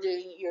as you are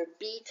doing your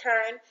B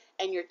turn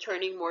and you're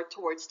turning more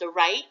towards the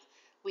right,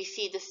 we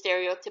see the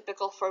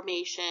stereotypical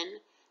formation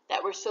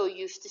that we're so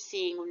used to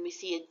seeing when we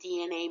see a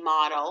DNA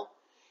model.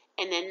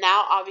 And then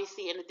now,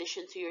 obviously, in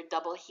addition to your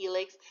double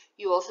helix,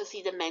 you also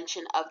see the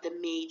mention of the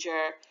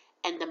major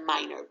and the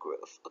minor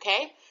groove,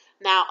 okay?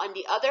 Now, on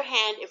the other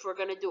hand, if we're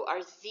going to do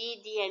our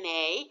Z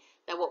DNA,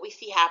 then what we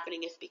see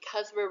happening is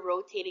because we're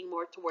rotating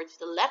more towards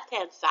the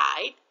left-hand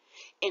side,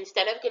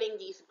 instead of getting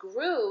these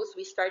grooves,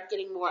 we start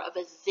getting more of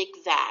a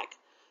zigzag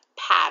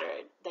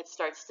pattern that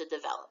starts to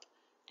develop.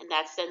 And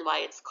that's then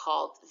why it's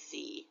called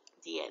Z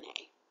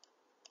DNA.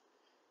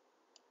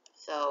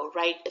 So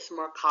right is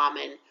more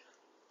common,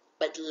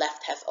 but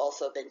left has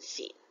also been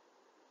seen.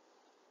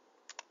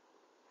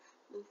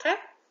 Okay?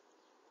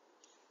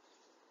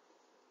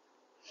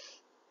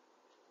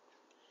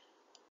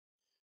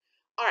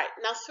 All right,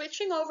 now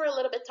switching over a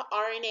little bit to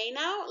RNA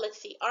now.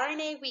 Let's see,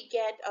 RNA we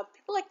get,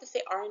 people like to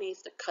say RNA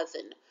is the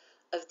cousin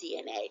of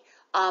DNA.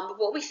 But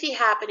what we see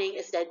happening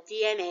is that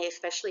DNA,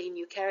 especially in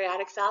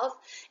eukaryotic cells,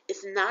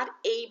 is not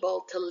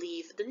able to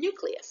leave the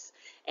nucleus.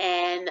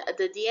 And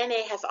the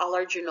DNA has all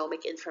our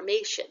genomic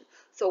information.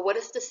 So what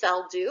does the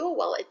cell do?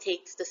 Well, it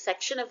takes the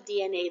section of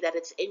DNA that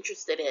it's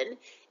interested in,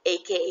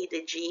 aka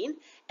the gene,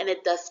 and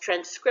it does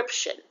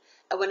transcription.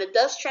 And when it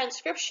does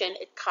transcription,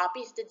 it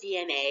copies the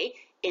DNA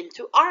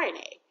into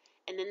RNA.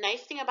 And the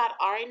nice thing about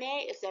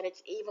RNA is that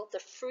it's able to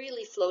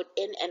freely float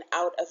in and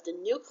out of the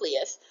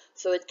nucleus,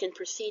 so it can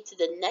proceed to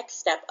the next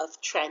step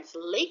of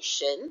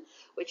translation,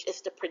 which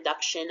is the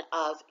production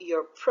of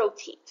your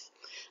proteins.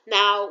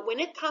 Now, when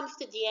it comes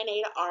to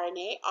DNA to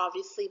RNA,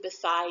 obviously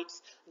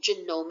besides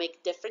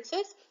genomic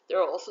differences,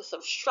 there are also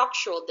some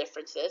structural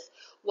differences,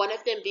 one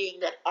of them being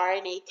that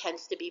RNA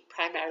tends to be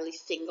primarily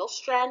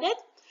single-stranded.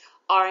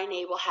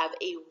 RNA will have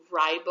a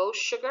ribose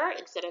sugar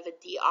instead of a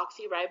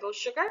deoxyribose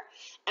sugar.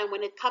 And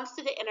when it comes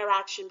to the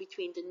interaction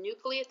between the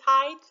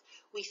nucleotides,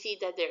 we see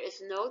that there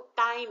is no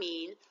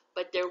thymine,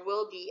 but there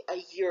will be a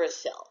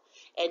uracil.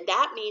 And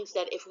that means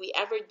that if we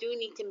ever do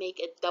need to make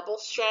it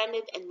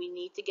double-stranded and we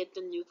need to get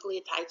the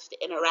nucleotides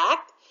to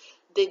interact,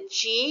 the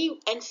G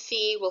and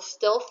C will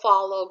still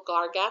follow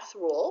Gargath's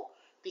rule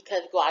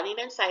because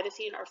guanine and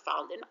cytosine are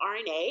found in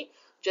RNA,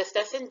 just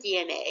as in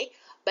DNA.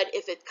 But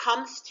if it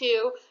comes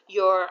to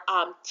your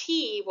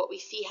T, what we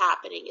see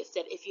happening is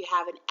that if you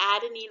have an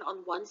adenine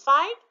on one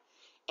side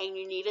and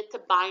you need it to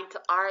bind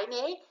to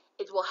RNA,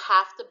 it will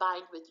have to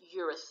bind with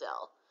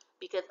uracil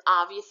because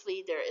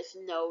obviously there is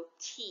no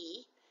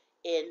T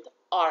in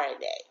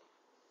RNA.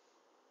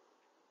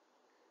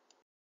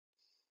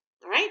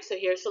 All right, so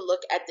here's a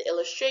look at the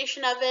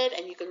illustration of it,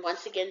 and you can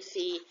once again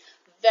see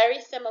very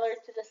similar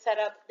to the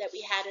setup that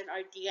we had in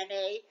our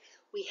DNA.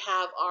 We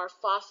have our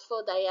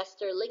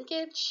phosphodiester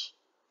linkage.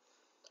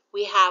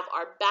 We have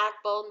our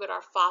backbone with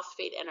our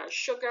phosphate and our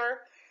sugar.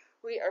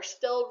 We are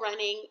still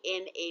running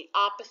in an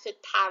opposite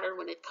pattern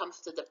when it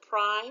comes to the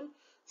prime.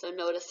 So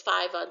notice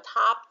 5 on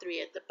top,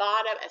 3 at the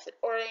bottom as it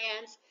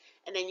orients,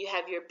 and then you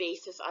have your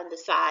bases on the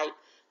side.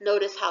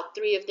 Notice how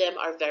 3 of them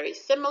are very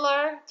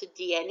similar to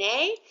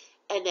DNA,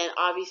 and then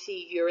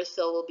obviously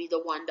uracil will be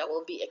the one that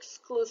will be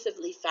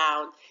exclusively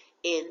found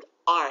in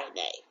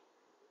RNA.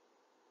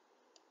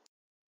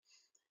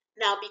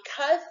 Now,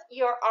 because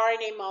your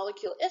RNA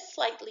molecule is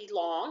slightly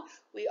long,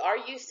 we are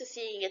used to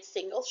seeing it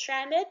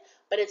single-stranded,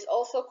 but it's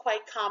also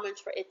quite common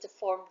for it to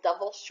form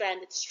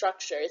double-stranded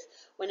structures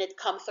when it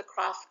comes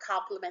across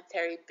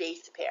complementary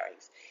base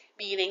pairings,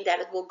 meaning that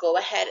it will go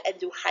ahead and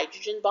do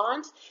hydrogen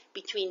bonds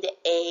between the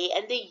A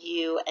and the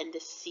U and the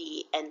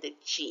C and the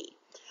G.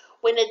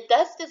 When it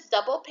does this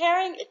double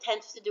pairing, it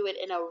tends to do it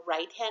in a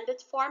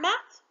right-handed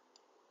format.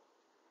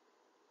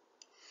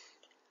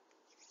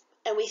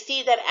 And we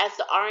see that as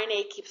the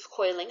RNA keeps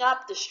coiling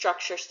up, the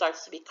structure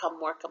starts to become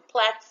more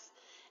complex,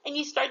 and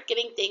you start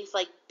getting things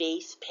like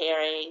base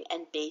pairing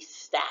and base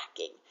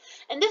stacking.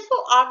 And this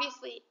will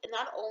obviously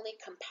not only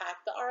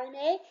compact the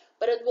RNA,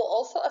 but it will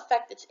also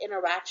affect its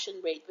interaction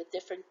rate with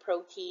different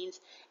proteins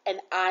and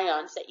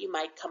ions that you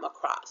might come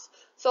across.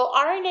 So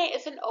RNA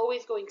isn't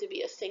always going to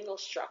be a single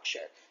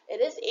structure. It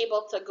is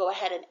able to go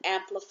ahead and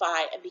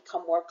amplify and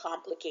become more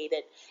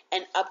complicated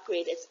and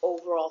upgrade its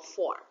overall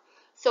form.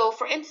 So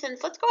for instance,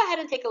 let's go ahead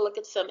and take a look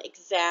at some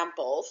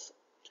examples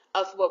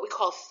of what we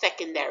call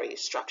secondary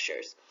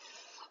structures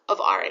of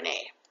RNA.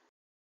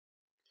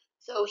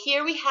 So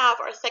here we have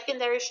our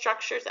secondary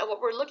structures, and what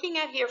we're looking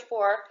at here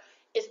for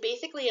is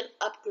basically an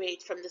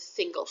upgrade from the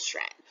single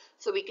strand.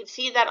 So we can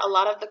see that a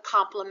lot of the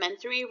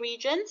complementary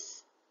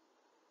regions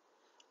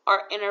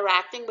are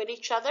interacting with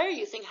each other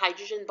using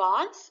hydrogen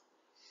bonds.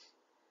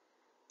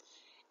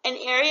 And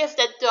areas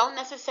that don't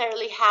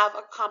necessarily have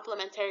a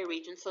complementary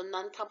region, so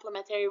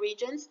non-complementary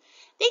regions,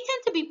 they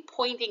tend to be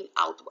pointing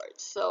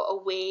outwards, so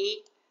away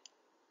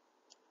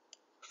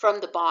from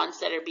the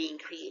bonds that are being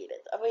created,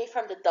 away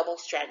from the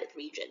double-stranded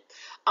region.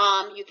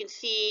 You can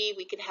see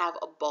we can have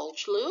a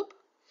bulge loop,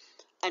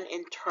 an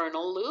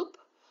internal loop,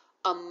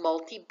 a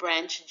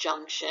multi-branch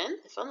junction,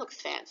 this one looks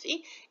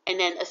fancy, and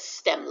then a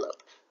stem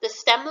loop. The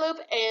stem loop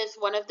is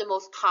one of the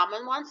most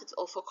common ones. It's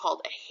also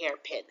called a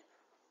hairpin,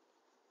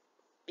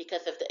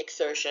 because of the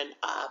exertion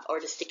of, or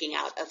the sticking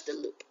out of the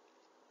loop.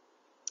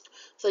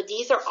 So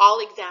these are all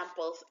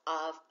examples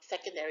of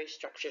secondary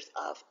structures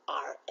of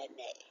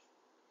RNA.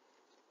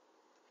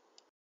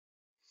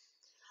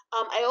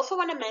 I also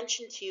want to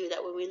mention to you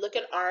that when we look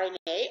at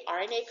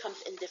RNA comes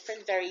in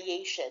different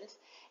variations,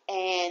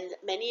 and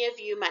many of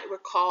you might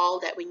recall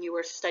that when you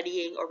were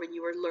studying or when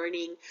you were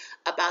learning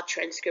about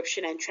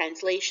transcription and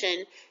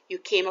translation, you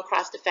came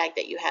across the fact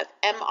that you have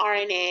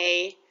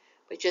mRNA,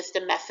 which is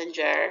the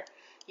messenger.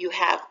 You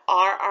have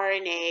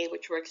rRNA,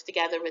 which works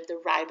together with the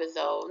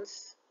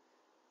ribosomes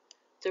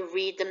to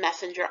read the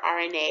messenger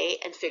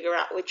RNA and figure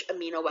out which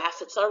amino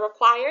acids are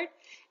required.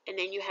 And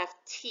then you have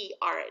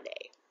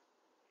tRNA.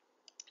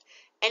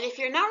 And if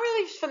you're not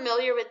really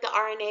familiar with the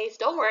RNAs,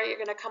 don't worry, you're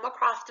going to come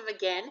across them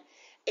again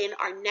in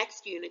our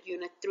next unit,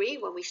 Unit 3,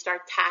 when we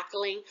start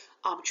tackling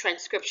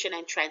transcription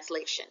and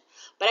translation.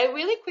 But I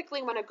really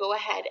quickly want to go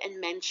ahead and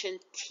mention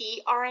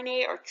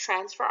tRNA, or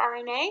transfer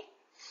RNA,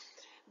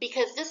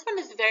 because this one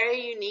is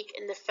very unique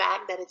in the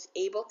fact that it's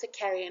able to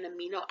carry an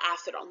amino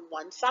acid on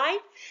one side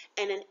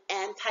and an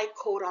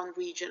anticodon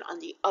region on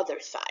the other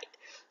side.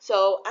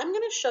 So I'm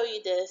going to show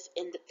you this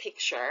in the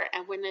picture,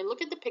 and when I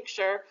look at the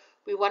picture,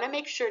 we want to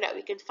make sure that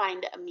we can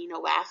find the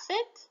amino acid,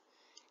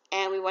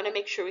 and we want to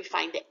make sure we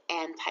find the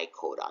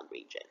anticodon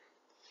region.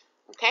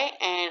 Okay,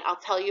 and I'll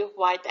tell you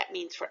what that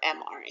means for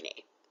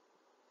mRNA.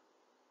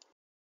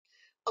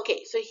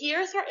 Okay, so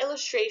here's our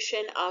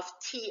illustration of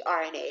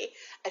tRNA.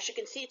 As you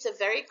can see, it's a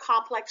very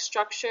complex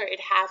structure. It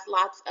has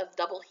lots of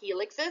double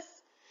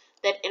helixes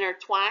that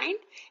intertwine.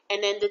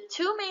 And then the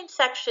two main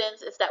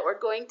sections is that we're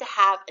going to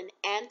have an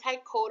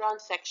anticodon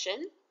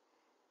section,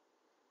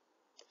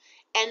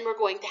 and we're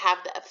going to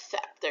have the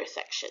acceptor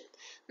section.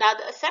 Now,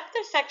 the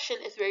acceptor section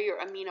is where your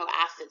amino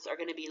acids are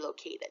going to be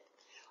located.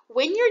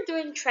 When you're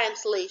doing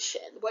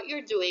translation, what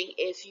you're doing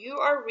is you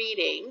are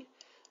reading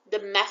the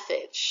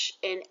message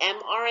in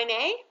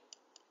mRNA,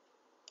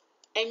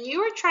 and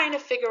you are trying to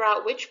figure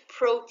out which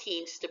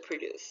proteins to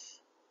produce.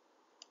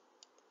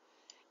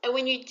 And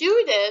when you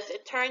do this,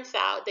 it turns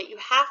out that you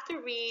have to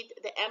read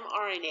the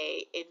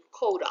mRNA in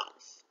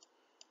codons.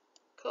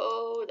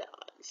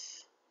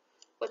 Codons.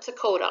 What's a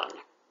codon?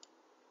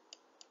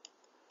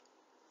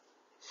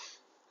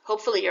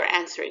 Hopefully you're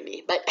answering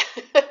me, but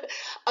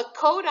a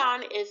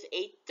codon is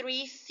a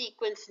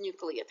 3-sequence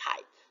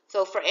nucleotide.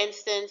 So for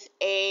instance,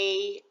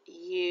 A,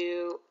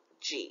 U,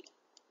 G.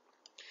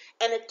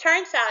 And it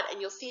turns out,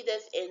 and you'll see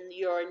this in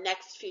your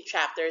next few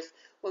chapters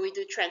when we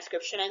do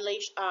transcription and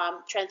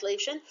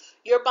translation,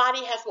 your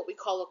body has what we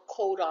call a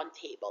codon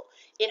table.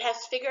 It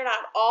has figured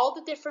out all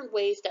the different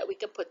ways that we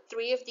can put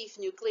 3 of these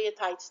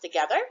nucleotides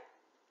together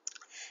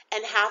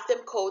and have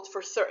them code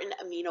for certain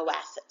amino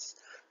acids.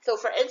 So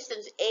for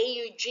instance,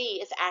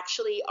 AUG is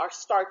actually our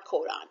start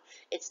codon.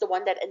 It's the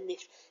one that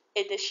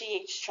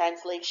initiates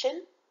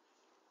translation.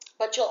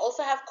 But you'll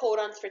also have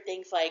codons for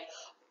things like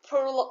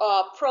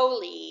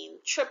proline,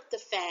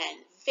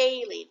 tryptophan,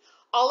 valine,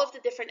 all of the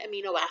different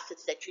amino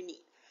acids that you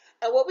need.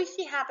 And what we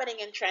see happening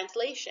in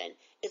translation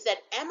is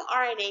that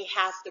mRNA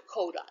has the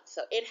codon,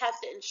 so it has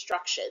the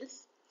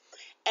instructions,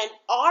 and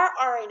our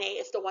RNA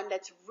is the one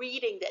that's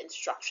reading the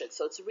instructions.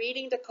 So it's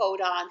reading the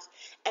codons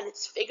and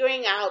it's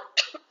figuring out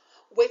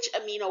which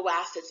amino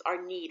acids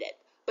are needed.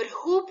 But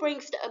who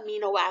brings the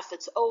amino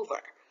acids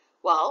over?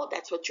 Well,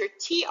 that's what your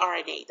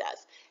tRNA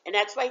does. And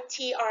that's why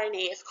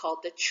tRNA is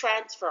called the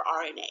transfer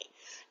RNA.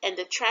 And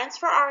the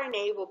transfer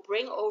RNA will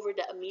bring over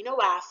the amino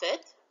acid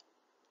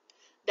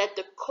that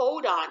the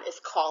codon is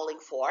calling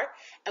for,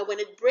 and when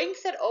it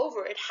brings it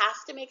over, it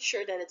has to make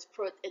sure that it's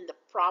put in the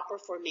proper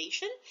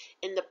formation,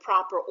 in the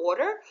proper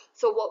order.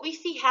 So what we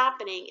see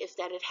happening is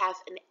that it has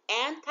an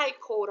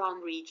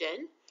anticodon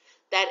region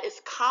that is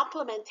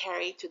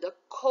complementary to the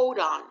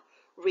codon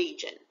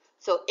region.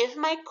 So if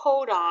my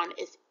codon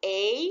is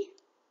AUG,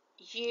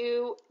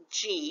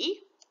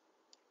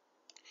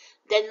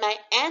 then my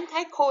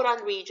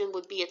anticodon region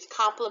would be its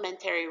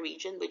complementary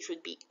region, which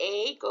would be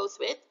A goes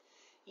with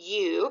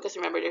U, because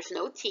remember there's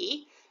no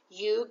T,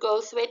 U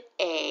goes with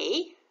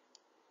A,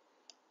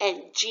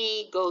 and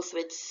G goes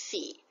with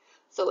C.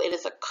 So it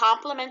is a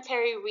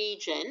complementary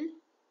region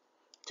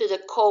to the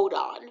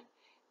codon,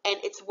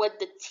 and it's what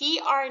the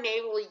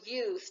tRNA will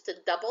use to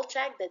double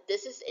check that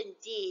this is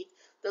indeed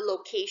the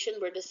location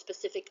where the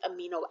specific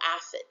amino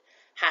acid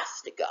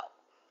has to go.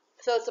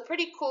 So it's a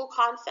pretty cool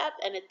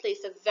concept, and it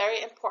plays a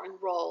very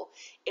important role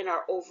in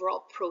our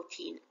overall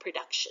protein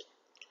production.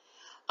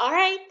 All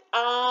right,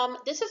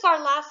 this is our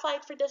last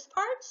slide for this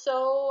part,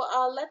 so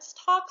let's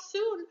talk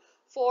soon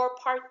for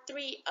part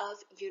 3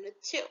 of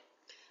Unit 2.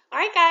 All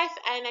right, guys,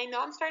 and I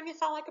know I'm starting to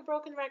sound like a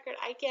broken record.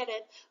 I get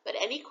it, but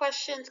any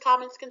questions,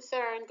 comments,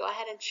 concerns, go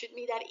ahead and shoot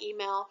me that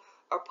email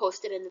or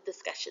post it in the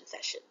discussion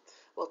session.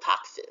 We'll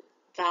talk soon.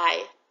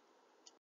 Bye.